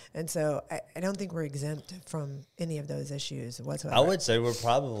 And so I don't think we're exempt from any of those issues whatsoever. I would say we're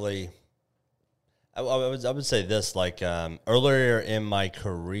probably, I would say this, like, earlier in my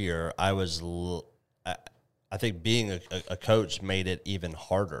career, I think being a coach made it even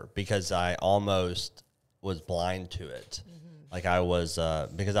harder, because I almost was blind to it. Like, I was,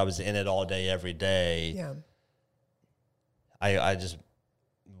 because I was in it all day, every day. Yeah. I just,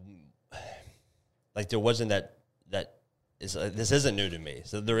 like, there wasn't that this isn't new to me.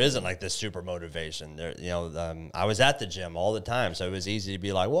 So there isn't, like, this super motivation there. I was at the gym all the time, so it was easy to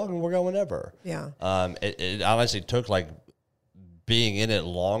be like, well, we're going whenever. Yeah. It honestly took, like, being in it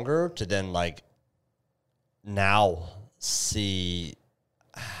longer to then, like, now see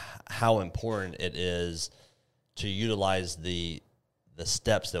how important it is to utilize the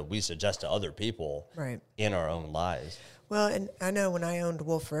steps that we suggest to other people in our own lives. Well, and I know when I owned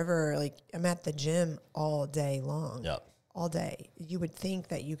Wolf River, like, I'm at the gym all day long. Yeah. All day. You would think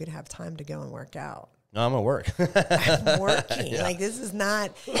that you could have time to go and work out. No, I'm at work. I'm working. Like, this is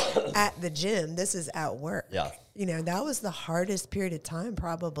not at the gym. This is at work. Yeah. That was the hardest period of time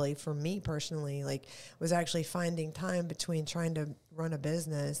probably for me personally, like, was actually finding time between trying to run a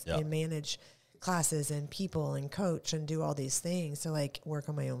business and manage classes and people and coach and do all these things to, like, work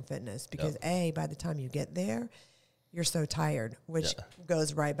on my own fitness. Because by the time you get there, you're so tired, which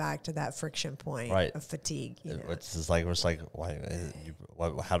goes right back to that friction point of fatigue. It's just like, why,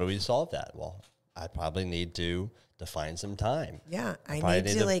 how do we solve that? Well, I probably need to find some time. Yeah, I probably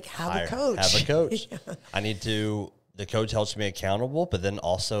need to like have a coach. Have a coach. Yeah. I need to. The coach helps me accountable, but then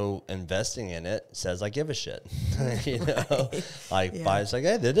also investing in it says I give a shit. You know, like it's like,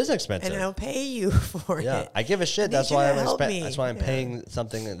 hey, that is expensive, and I'll pay you for it. Yeah, I give a shit. That's you why to help me. That's why I'm paying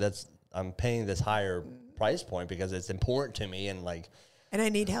something I'm paying this higher price point because it's important to me and I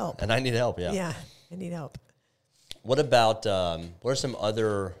need help. Yeah. Yeah, I need help. What about what are some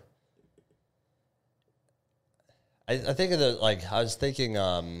other? I think of I was thinking.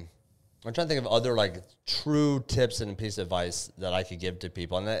 I'm trying to think of other true tips and piece of advice that I could give to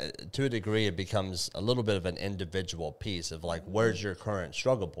people, and that, to a degree, it becomes a little bit of an individual piece of where's your current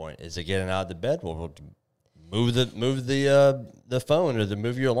struggle point? Is it getting out of the bed? Well, move the phone or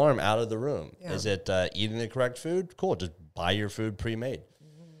move your alarm out of the room. Yeah. Is it eating the correct food? Cool, just buy your food pre-made.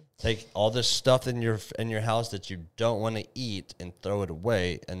 Take all this stuff in your house that you don't want to eat and throw it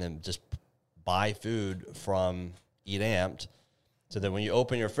away, and then just buy food from Eat Amped. So that when you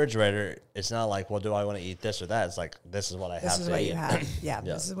open your refrigerator, it's not like, well, do I want to eat this or that? It's like, this is what I have to eat. This is what you have. Yeah,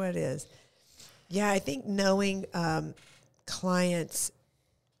 this is what it is. Yeah, I think knowing clients'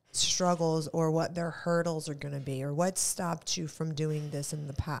 struggles or what their hurdles are going to be or what stopped you from doing this in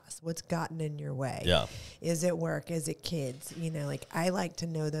the past, what's gotten in your way. Yeah. Is it work? Is it kids? I like to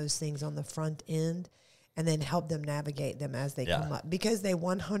know those things on the front end and then help them navigate them as they come up because they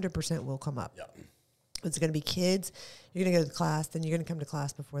 100% will come up. Yeah. It's going to be kids. You're going to go to class, then you're going to come to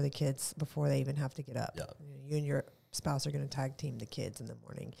class before they even have to get up. Yeah. You and your spouse are going to tag team the kids in the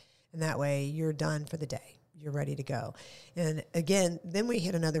morning. And that way you're done for the day. You're ready to go. And again, then we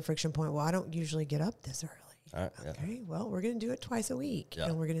hit another friction point. Well, I don't usually get up this early. Okay, well, we're going to do it twice a week.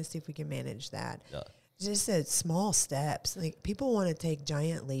 And we're going to see if we can manage that. Yeah. Just small steps. People want to take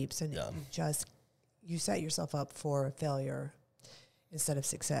giant leaps and you set yourself up for failure instead of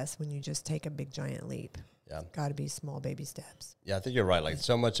success when you just take a big giant leap. Yeah. Got to be small baby steps. Yeah, I think you're right.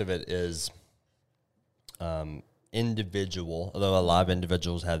 So much of it is individual, although a lot of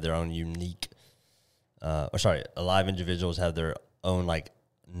individuals have their own unique, a lot of individuals have their own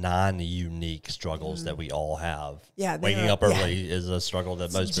non-unique struggles that we all have. Yeah. Waking up early is a struggle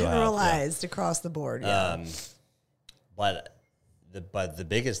that most people have. Generalized across the board. Yeah. But the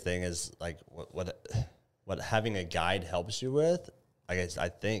biggest thing is what having a guide helps you with, I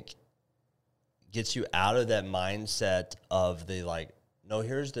think gets you out of that mindset of no,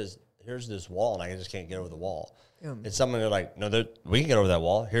 here's this wall and I just can't get over the wall. Yeah. It's something no, we can get over that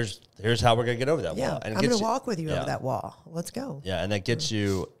wall. Here's how we're going to get over that wall. And I'm going to walk with you over that wall. Let's go. Yeah. And that gets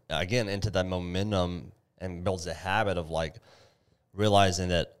you again into that momentum and builds a habit of realizing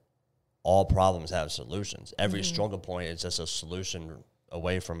that all problems have solutions. Every struggle point is just a solution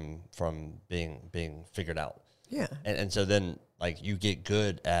away from being figured out. Yeah. And so then you get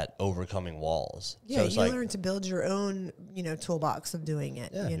good at overcoming walls. Yeah, so you learn to build your own, toolbox of doing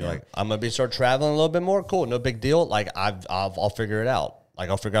it. Yeah, you're I'm gonna start traveling a little bit more. Cool, no big deal. I'll figure it out.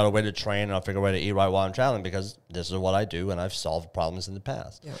 I'll figure out a way to train and I'll figure out a way to eat right while I'm traveling because this is what I do and I've solved problems in the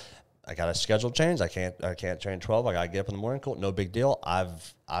past. Yeah. I got a schedule change. I can't train 12. I gotta get up in the morning. Cool, no big deal.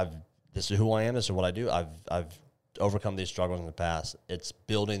 This is who I am. This is what I do. I've overcome these struggles in the past. It's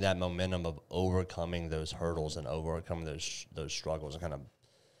building that momentum of overcoming those hurdles and overcoming those struggles, and kind of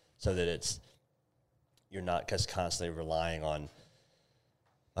so that you're not just constantly relying on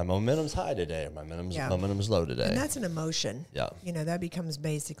my momentum's high today, or my momentum's low today. And that's an emotion. Yeah, that becomes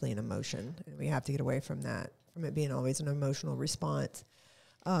basically an emotion, and we have to get away from that, from it being always an emotional response.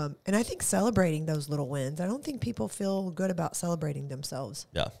 And I think celebrating those little wins. I don't think people feel good about celebrating themselves.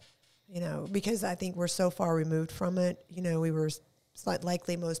 Yeah. Because I think we're so far removed from it. We were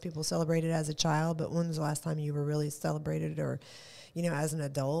likely most people celebrated as a child, but when was the last time you were really celebrated or, as an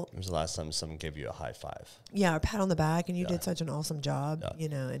adult? When was the last time someone gave you a high five? Yeah, or pat on the back and you did such an awesome job,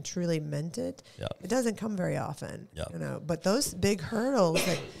 and truly meant it. Yeah. It doesn't come very often, but those big hurdles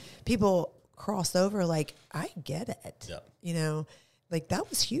that people cross over, I get it, that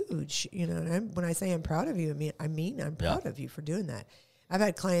was huge, and when I say I'm proud of you, I mean I'm proud of you for doing that. I've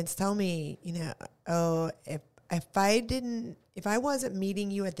had clients tell me, if I wasn't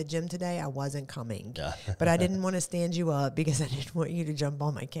meeting you at the gym today, I wasn't coming. Yeah. But I didn't want to stand you up because I didn't want you to jump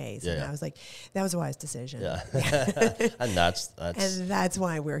on my case. Yeah, and I was like, that was a wise decision. Yeah. And that's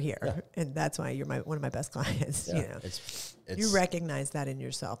why we're here. Yeah. And that's why you're one of my best clients. Yeah. You recognize that in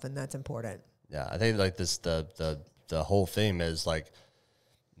yourself, and that's important. Yeah. I think the whole theme is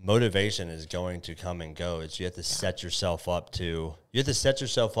motivation is going to come and go. You have to set yourself up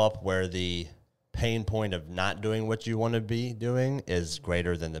where the pain point of not doing what you want to be doing is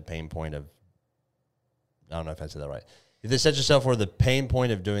greater than the pain point of, I don't know if I said that right. You have to set yourself where the pain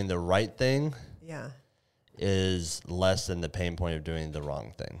point of doing the right thing Yeah. is less than the pain point of doing the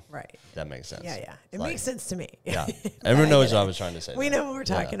wrong thing. Right. That makes sense. Yeah, yeah. It makes sense to me. Yeah. Everyone knows what I was trying to say. We know what we're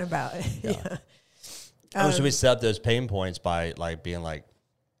talking about. Yeah. So we set up those pain points by like being like,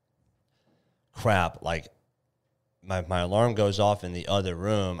 crap, like my alarm goes off in the other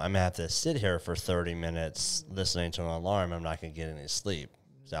room. I'm going to have to sit here for 30 minutes listening to an alarm. I'm not going to get any sleep.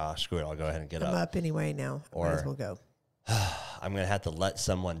 So screw it. I'll go ahead and get I'm up anyway now. Or might as well go. I'm going to have to let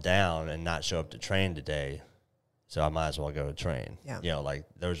someone down and not show up to train today. So I might as well go to train. Yeah. You know, like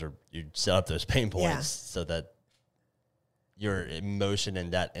you set up those pain points so that your emotion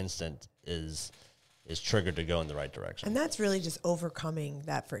in that instant is triggered to go in the right direction. And that's really just overcoming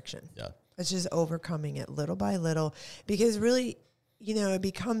that friction. Yeah. It's just overcoming it little by little, because really, you know, it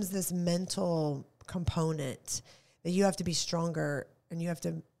becomes this mental component that you have to be stronger, and you have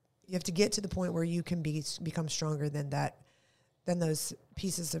to get to the point where you can become stronger than those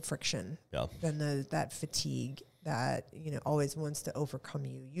pieces of friction, than that fatigue that, you know, always wants to overcome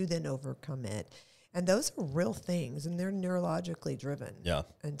you. You then overcome it. And those are real things, and they're neurologically driven. Yeah.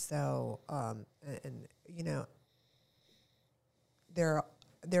 And so, and you know, they're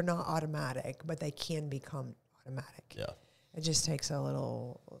not automatic, but they can become automatic. Yeah. It just takes a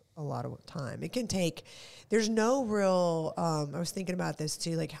lot of time. It can take, there's no real, I was thinking about this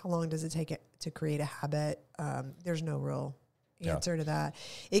too, like how long does it take to create a habit? There's no real answer to that.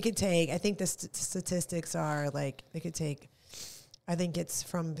 It could take, I think the statistics are like, it could take, I think it's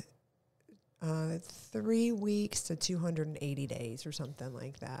from 3 weeks to 280 days or something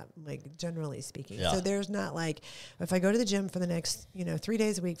like that, like generally speaking. Yeah. So there's not like, if I go to the gym for the next, 3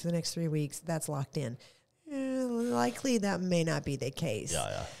 days a week for the next 3 weeks, that's locked in. Likely that may not be the case.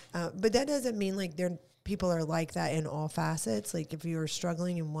 But that doesn't mean like people are like that in all facets. Like if you're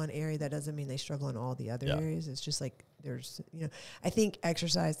struggling in one area, that doesn't mean they struggle in all the other areas. It's just like I think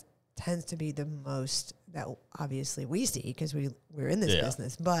exercise tends to be the most that obviously we see because we're in this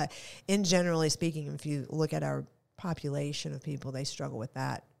business. But in generally speaking, if you look at our population of people, they struggle with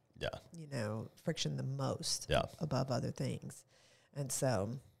that. Friction the most above other things. And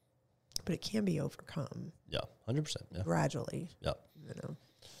so, but it can be overcome. 100%. Yeah. Gradually. Yeah.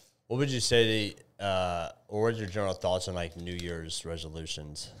 What would you say or what are your general thoughts on like New Year's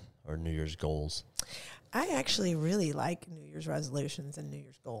resolutions or New Year's goals? I actually really like New Year's resolutions and New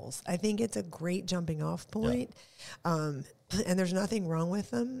Year's goals. I think it's a great jumping off point. And there's nothing wrong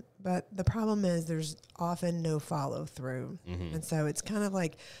with them, but the problem is there's often no follow through. Mm-hmm. And so it's kind of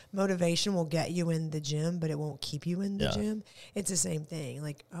like motivation will get you in the gym, but it won't keep you in the gym. It's the same thing.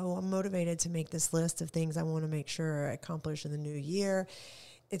 Like, I'm motivated to make this list of things I want to make sure I accomplish in the new year.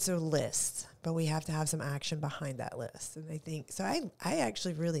 It's a list, but we have to have some action behind that list. And I think, so I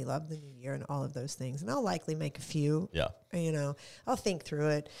actually really love the new year and all of those things. And I'll likely make a few, I'll think through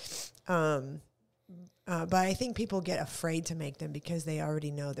it. But I think people get afraid to make them because they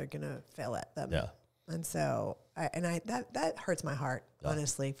already know they're going to fail at them. Yeah. And so, that hurts my heart,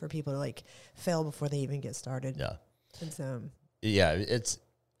 honestly, for people to like fail before they even get started. Yeah. And so. Yeah,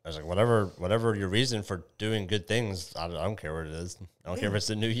 I was like, whatever your reason for doing good things, I don't care what it is. I don't care if it's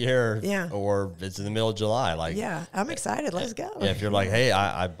the new year or it's in the middle of July. Like, I'm excited. Let's go. Yeah, if you're like, hey,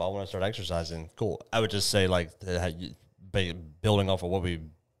 I want to start exercising, cool. I would just say like, building off of what we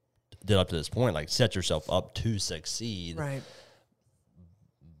did up to this point, like set yourself up to succeed. Right.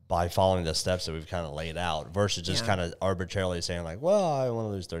 By following the steps that we've kind of laid out versus just kind of arbitrarily saying like, well, I want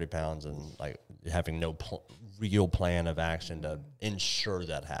to lose 30 pounds and like having no real plan of action to ensure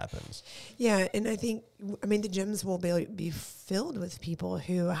that happens. Yeah. And I think, the gyms will be filled with people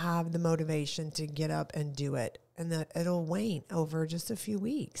who have the motivation to get up and do it, and that it'll wane over just a few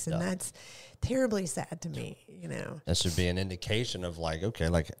weeks. And that's terribly sad to me, That should be an indication of like, okay,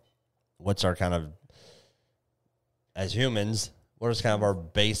 like what's our kind of, as humans, what is kind of our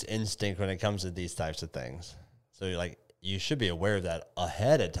base instinct when it comes to these types of things? So like you should be aware of that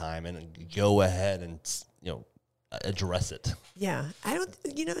ahead of time and go ahead and, address it. Yeah. I don't,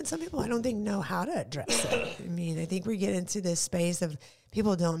 and some people I don't think know how to address it. I think we get into this space of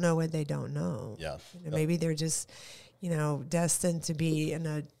people don't know what they don't know. Yeah. Maybe they're just, destined to be in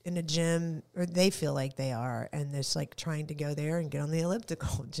a gym, or they feel like they are, and they're just like trying to go there and get on the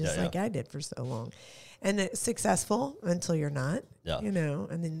elliptical, just like I did for so long. And it's successful until you're not, and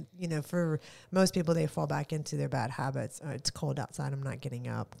then, for most people, they fall back into their bad habits. It's cold outside, I'm not getting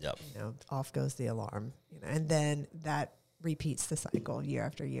up. Yep. Off goes the alarm, and then that repeats the cycle year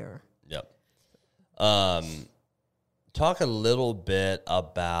after year. Yep. Talk a little bit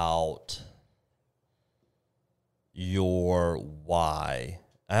about your why.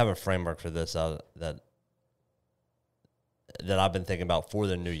 I have a framework for this that that I've been thinking about for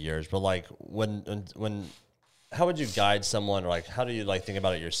the New Year's. But like when how would you guide someone, or like how do you like think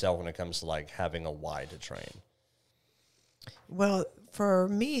about it yourself when it comes to like having a why to train? Well, for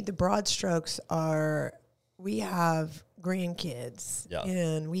me, the broad strokes are we have grandkids,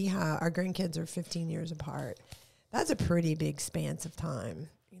 and our grandkids are 15 years apart. That's a pretty big span of time.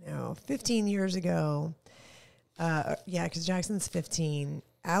 15 years ago, because Jackson's 15.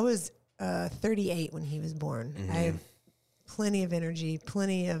 I was 38 when he was born. I have plenty of energy, I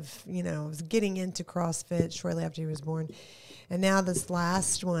was getting into CrossFit shortly after he was born. And now this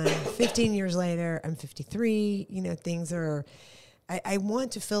last one, 15 years later, I'm 53. Things are, I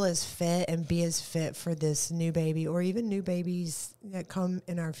want to feel as fit and be as fit for this new baby or even new babies that come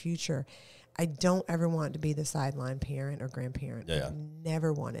in our future. I don't ever want to be the sideline parent or grandparent. Yeah. I've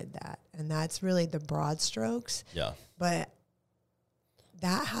never wanted that. And that's really the broad strokes. Yeah. But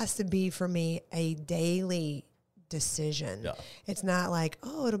that has to be for me a daily decision. Yeah. It's not like,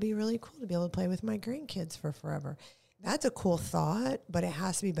 oh, it'll be really cool to be able to play with my grandkids for forever. That's a cool thought, but it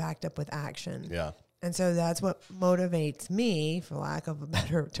has to be backed up with action. Yeah. And so that's what motivates me, for lack of a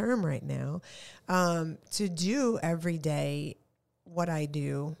better term right now, to do every day what I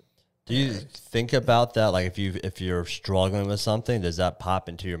do. Do you think about that? Like if you're struggling with something, does that pop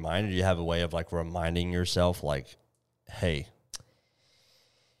into your mind? Or do you have a way of like reminding yourself like, hey,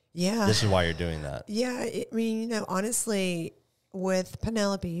 yeah, this is why you're doing that? Yeah. Honestly, with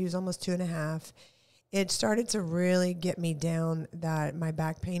Penelope, who's almost 2.5, it started to really get me down that my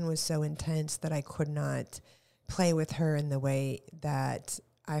back pain was so intense that I could not play with her in the way that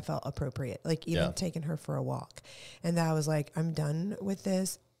I felt appropriate. Like even taking her for a walk. And that I was like, I'm done with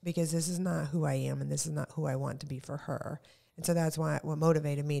this because this is not who I am and this is not who I want to be for her. And so that's what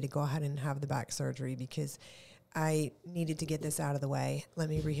motivated me to go ahead and have the back surgery, because I needed to get this out of the way. Let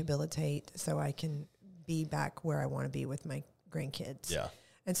me rehabilitate so I can be back where I want to be with my grandkids. Yeah.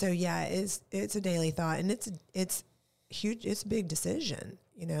 And so, it's a daily thought, and it's huge. It's a big decision.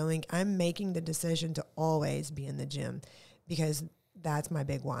 Like I'm making the decision to always be in the gym because that's my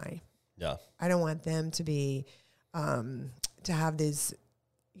big why. Yeah. I don't want them to be, to have these,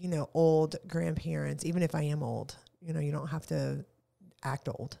 old grandparents, even if I am old, you don't have to act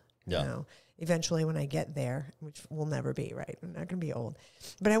old. Eventually when I get there, which will never be, right? I'm not going to be old.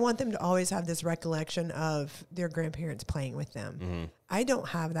 But I want them to always have this recollection of their grandparents playing with them. Mm-hmm. I don't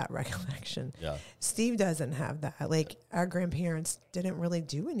have that recollection. Yeah. Steve doesn't have that. Like our grandparents didn't really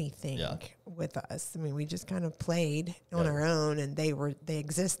do anything with us. I mean, we just kind of played on our own and they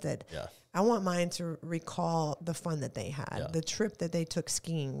existed. Yeah. I want mine to recall the fun that they had, the trip that they took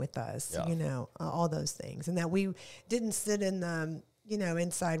skiing with us, all those things. And that we didn't sit in the,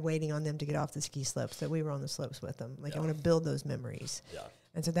 inside waiting on them to get off the ski slopes, that we were on the slopes with them. Like I want to build those memories. Yeah.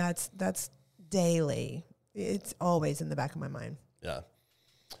 And so that's daily. It's always in the back of my mind. Yeah.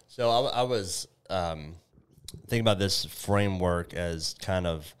 So I was thinking about this framework as kind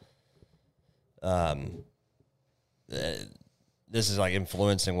of, this is like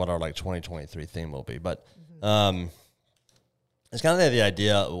influencing what our like 2023 theme will be, but it's kind of the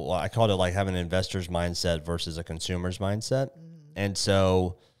idea. Well, I called it like having an investor's mindset versus a consumer's mindset. And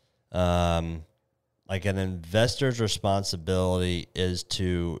so, like an investor's responsibility is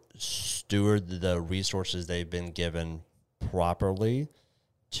to steward the resources they've been given properly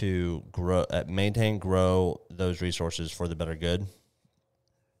to grow, grow those resources for the better good.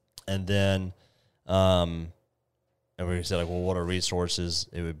 And then, and we said like, well, what are resources?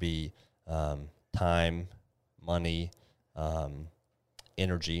 It would be time, money,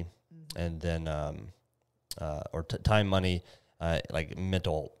 energy, and then time, money. Like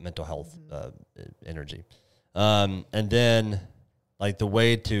mental health, energy. And then like the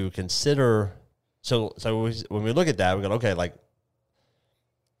way to consider, so when we look at that, we go, okay, like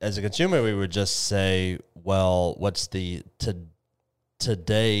as a consumer, we would just say, well, what's the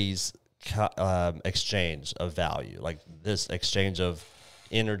today's exchange of value? Like this exchange of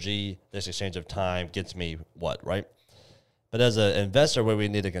energy, this exchange of time gets me what, right? But as an investor, what we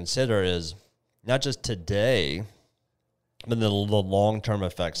need to consider is not just today, but the long-term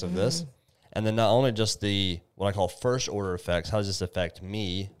effects of this. And then not only just the, what I call first order effects, how does this affect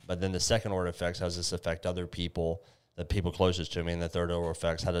me? But then the second order effects, how does this affect other people, the people closest to me? And the third order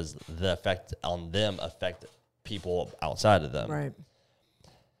effects, how does the effect on them affect people outside of them? Right.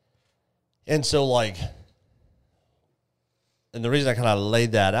 And so like, and the reason I kind of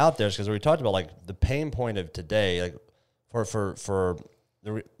laid that out there is because we talked about like the pain point of today, like for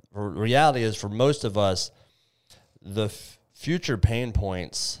the reality is for most of us, the future pain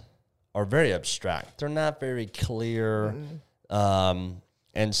points are very abstract. They're not very clear. And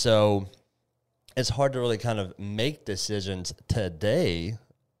so it's hard to really kind of make decisions today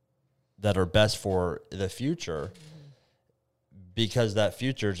that are best for the future, because that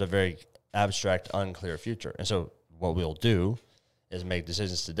future is a very abstract, unclear future. And so what we'll do is make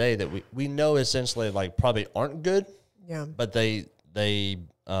decisions today that we know essentially like probably aren't good, but they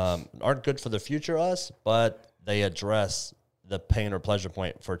aren't good for the future us, but they address the pain or pleasure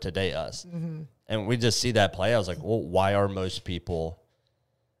point for today us. And we just see that play. I was like, well, why are most people,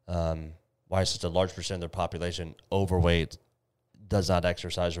 why is such a large percent of their population overweight, does not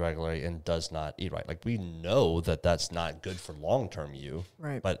exercise regularly, and does not eat right? Like, we know that that's not good for long-term you,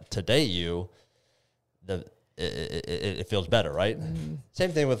 right? But today you, it feels better, right?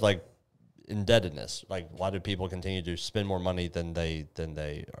 Same thing with like indebtedness. Like, why do people continue to spend more money than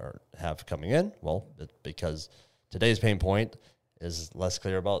they have coming in? Well, it's because today's pain point is less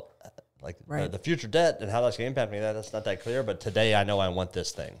clear about like the future debt and how that's going to impact me. That's not that clear, but today I know I want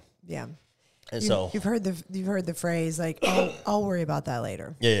this thing. Yeah. And you've heard the phrase like, I'll worry about that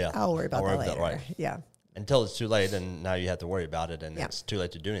later. Yeah. I'll worry about that later. Right. Yeah. Until it's too late, and now you have to worry about it, and it's too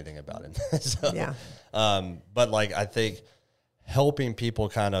late to do anything about it. So, but like, I think helping people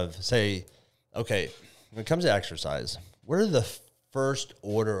kind of say, okay, when it comes to exercise, what are the first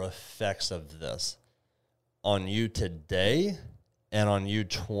order effects of this on you today and on you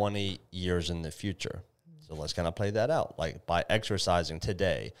 20 years in the future? So let's kind of play that out. Like, by exercising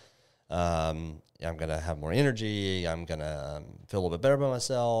today, I'm going to have more energy. I'm going to feel a little bit better about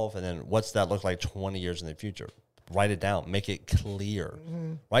myself. And then what's that look like 20 years in the future? Write it down. Make it clear.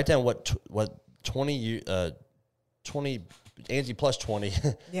 Write down what 20 Angie plus 20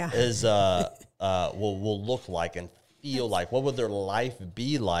 is will look like and feel like. What would their life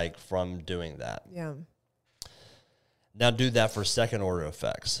be like from doing that? Yeah. Now do that for second order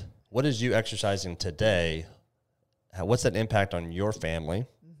effects. What is you exercising today? What's that impact on your family?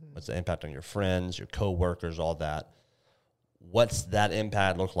 What's the impact on your friends, your coworkers, all that? What's that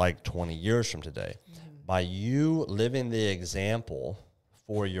impact look like 20 years from today? By you living the example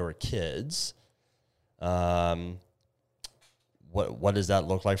for your kids, what does that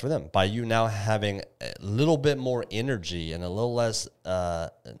look like for them? By you now having a little bit more energy and a little less,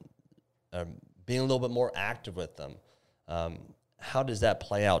 being a little bit more active with them, how does that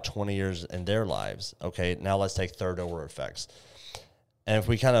play out 20 years in their lives? Okay, now let's take third order effects. And if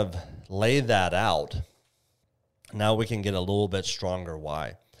we kind of lay that out, now we can get a little bit stronger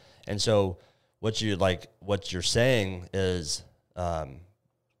why. And so what you're saying is,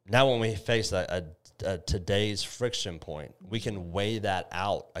 now when we face a today's friction point, we can weigh that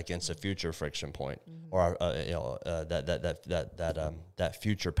out against a future friction point, or that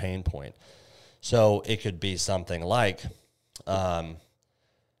future pain point. So it could be something like,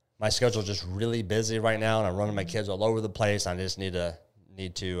 my schedule's just really busy right now, and I'm running my kids all over the place. I just need to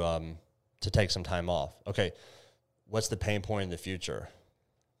take some time off. Okay, what's the pain point in the future?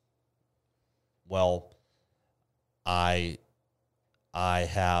 Well, I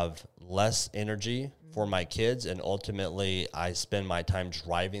have less energy for my kids, and ultimately I spend my time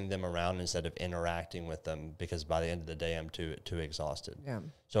driving them around instead of interacting with them, because by the end of the day I'm too exhausted. Yeah.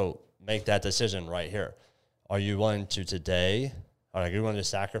 So make that decision right here. Are you willing to today? Are you willing to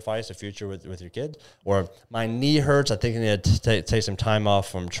sacrifice a future with your kids? Or my knee hurts, I think I need to take some time off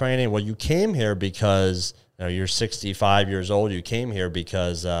from training. Well, you came here because you're 65 years old. You came here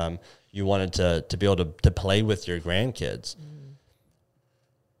because you wanted to be able to play with your grandkids.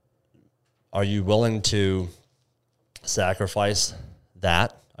 Are you willing to sacrifice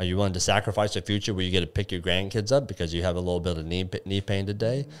that? Are you willing to sacrifice a future where you get to pick your grandkids up because you have a little bit of knee pain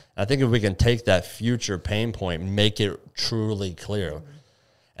today? I think if we can take that future pain point, make it truly clear,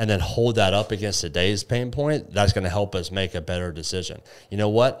 and then hold that up against today's pain point, that's going to help us make a better decision. You know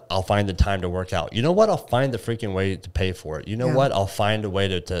what? I'll find the time to work out. You know what? I'll find the freaking way to pay for it. You know what? I'll find a way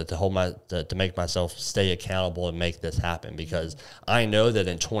to make myself stay accountable and make this happen, because I know that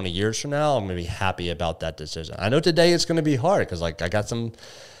in 20 years from now, I'm going to be happy about that decision. I know today it's going to be hard because I got some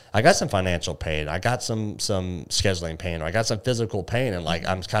financial pain. I got some scheduling pain, or I got some physical pain. And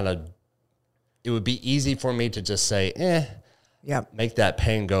it would be easy for me to just say, make that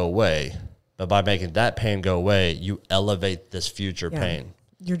pain go away. But by making that pain go away, you elevate this future pain.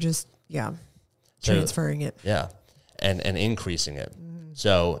 You're just, transferring it. Yeah. And increasing it.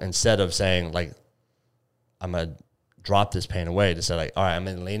 So instead of saying like, I'm going to drop this pain away, to say like, all right, I'm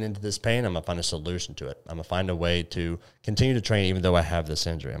going to lean into this pain. I'm going to find a solution to it. I'm going to find a way to continue to train even though I have this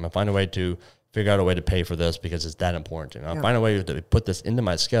injury. I'm going to find a way to figure out a way to pay for this because it's that important to me. I'm going to find a way to put this into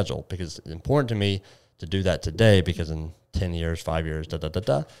my schedule because it's important to me to do that today, because in 10 years, 5 years,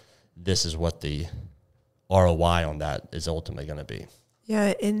 this is what the ROI on that is ultimately going to be.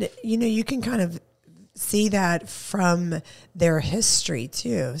 Yeah, and you can kind of see that from their history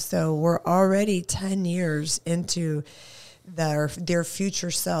too. So we're already 10 years into their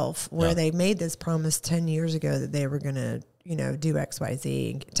future self, where they made this promise 10 years ago that they were going to, do X, Y,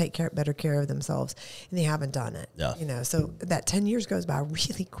 Z and take better care of themselves, and they haven't done it. Yeah. So that 10 years goes by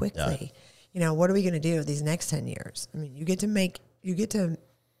really quickly. Yeah. What are we going to do these next 10 years? I mean, you get to make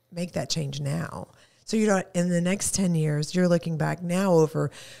that change now. So in the next 10 years, you're looking back now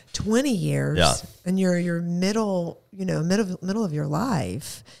over 20 years, and you're middle of your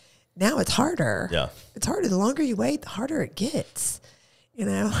life. Now it's harder. Yeah. It's harder. The longer you wait, the harder it gets.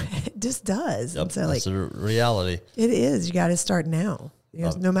 It just does. Yep. And so, that's the reality. It is. You got to start now.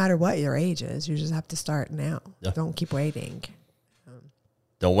 No matter what your age is, you just have to start now. Yeah. Don't keep waiting.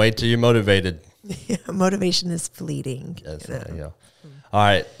 Don't wait till you're motivated. Motivation is fleeting. Yes, there you go. All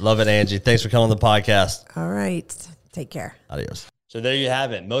right. Love it, Angie. Thanks for coming on the podcast. All right. Take care. Adios. So there you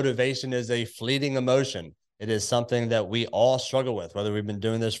have it. Motivation is a fleeting emotion. It is something that we all struggle with, whether we've been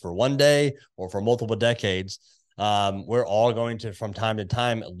doing this for one day or for multiple decades. We're all going to, from time to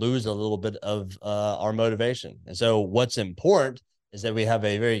time, lose a little bit of our motivation. And so what's important is that we have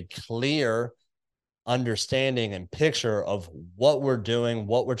a very clear understanding and picture of what we're doing,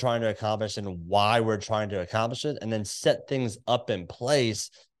 what we're trying to accomplish, and why we're trying to accomplish it, and then set things up in place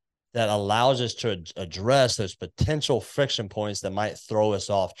that allows us to address those potential friction points that might throw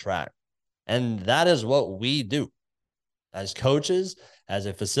us off track. And that is what we do as coaches, as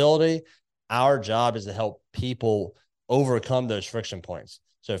a facility. Our job is to help people overcome those friction points.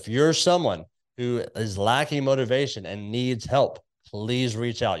 So if you're someone who is lacking motivation and needs help, please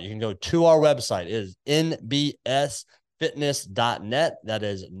reach out. You can go to our website. It is nbsfitness.net. That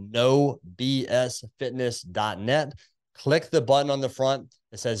is nobsfitness.net. Click the button on the front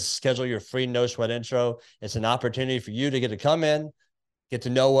that says schedule your free no sweat intro. It's an opportunity for you to get to come in, get to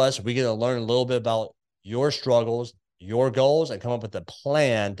know us. We get to learn a little bit about your struggles, your goals, and come up with a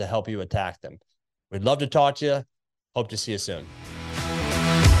plan to help you attack them. We'd love to talk to you. Hope to see you soon.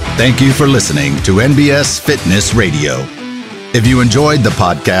 Thank you for listening to NBS Fitness Radio. If you enjoyed the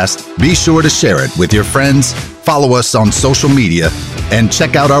podcast, be sure to share it with your friends, follow us on social media, and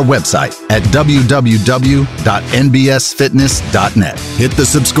check out our website at www.nbsfitness.net. Hit the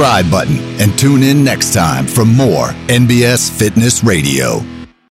subscribe button and tune in next time for more NBS Fitness Radio.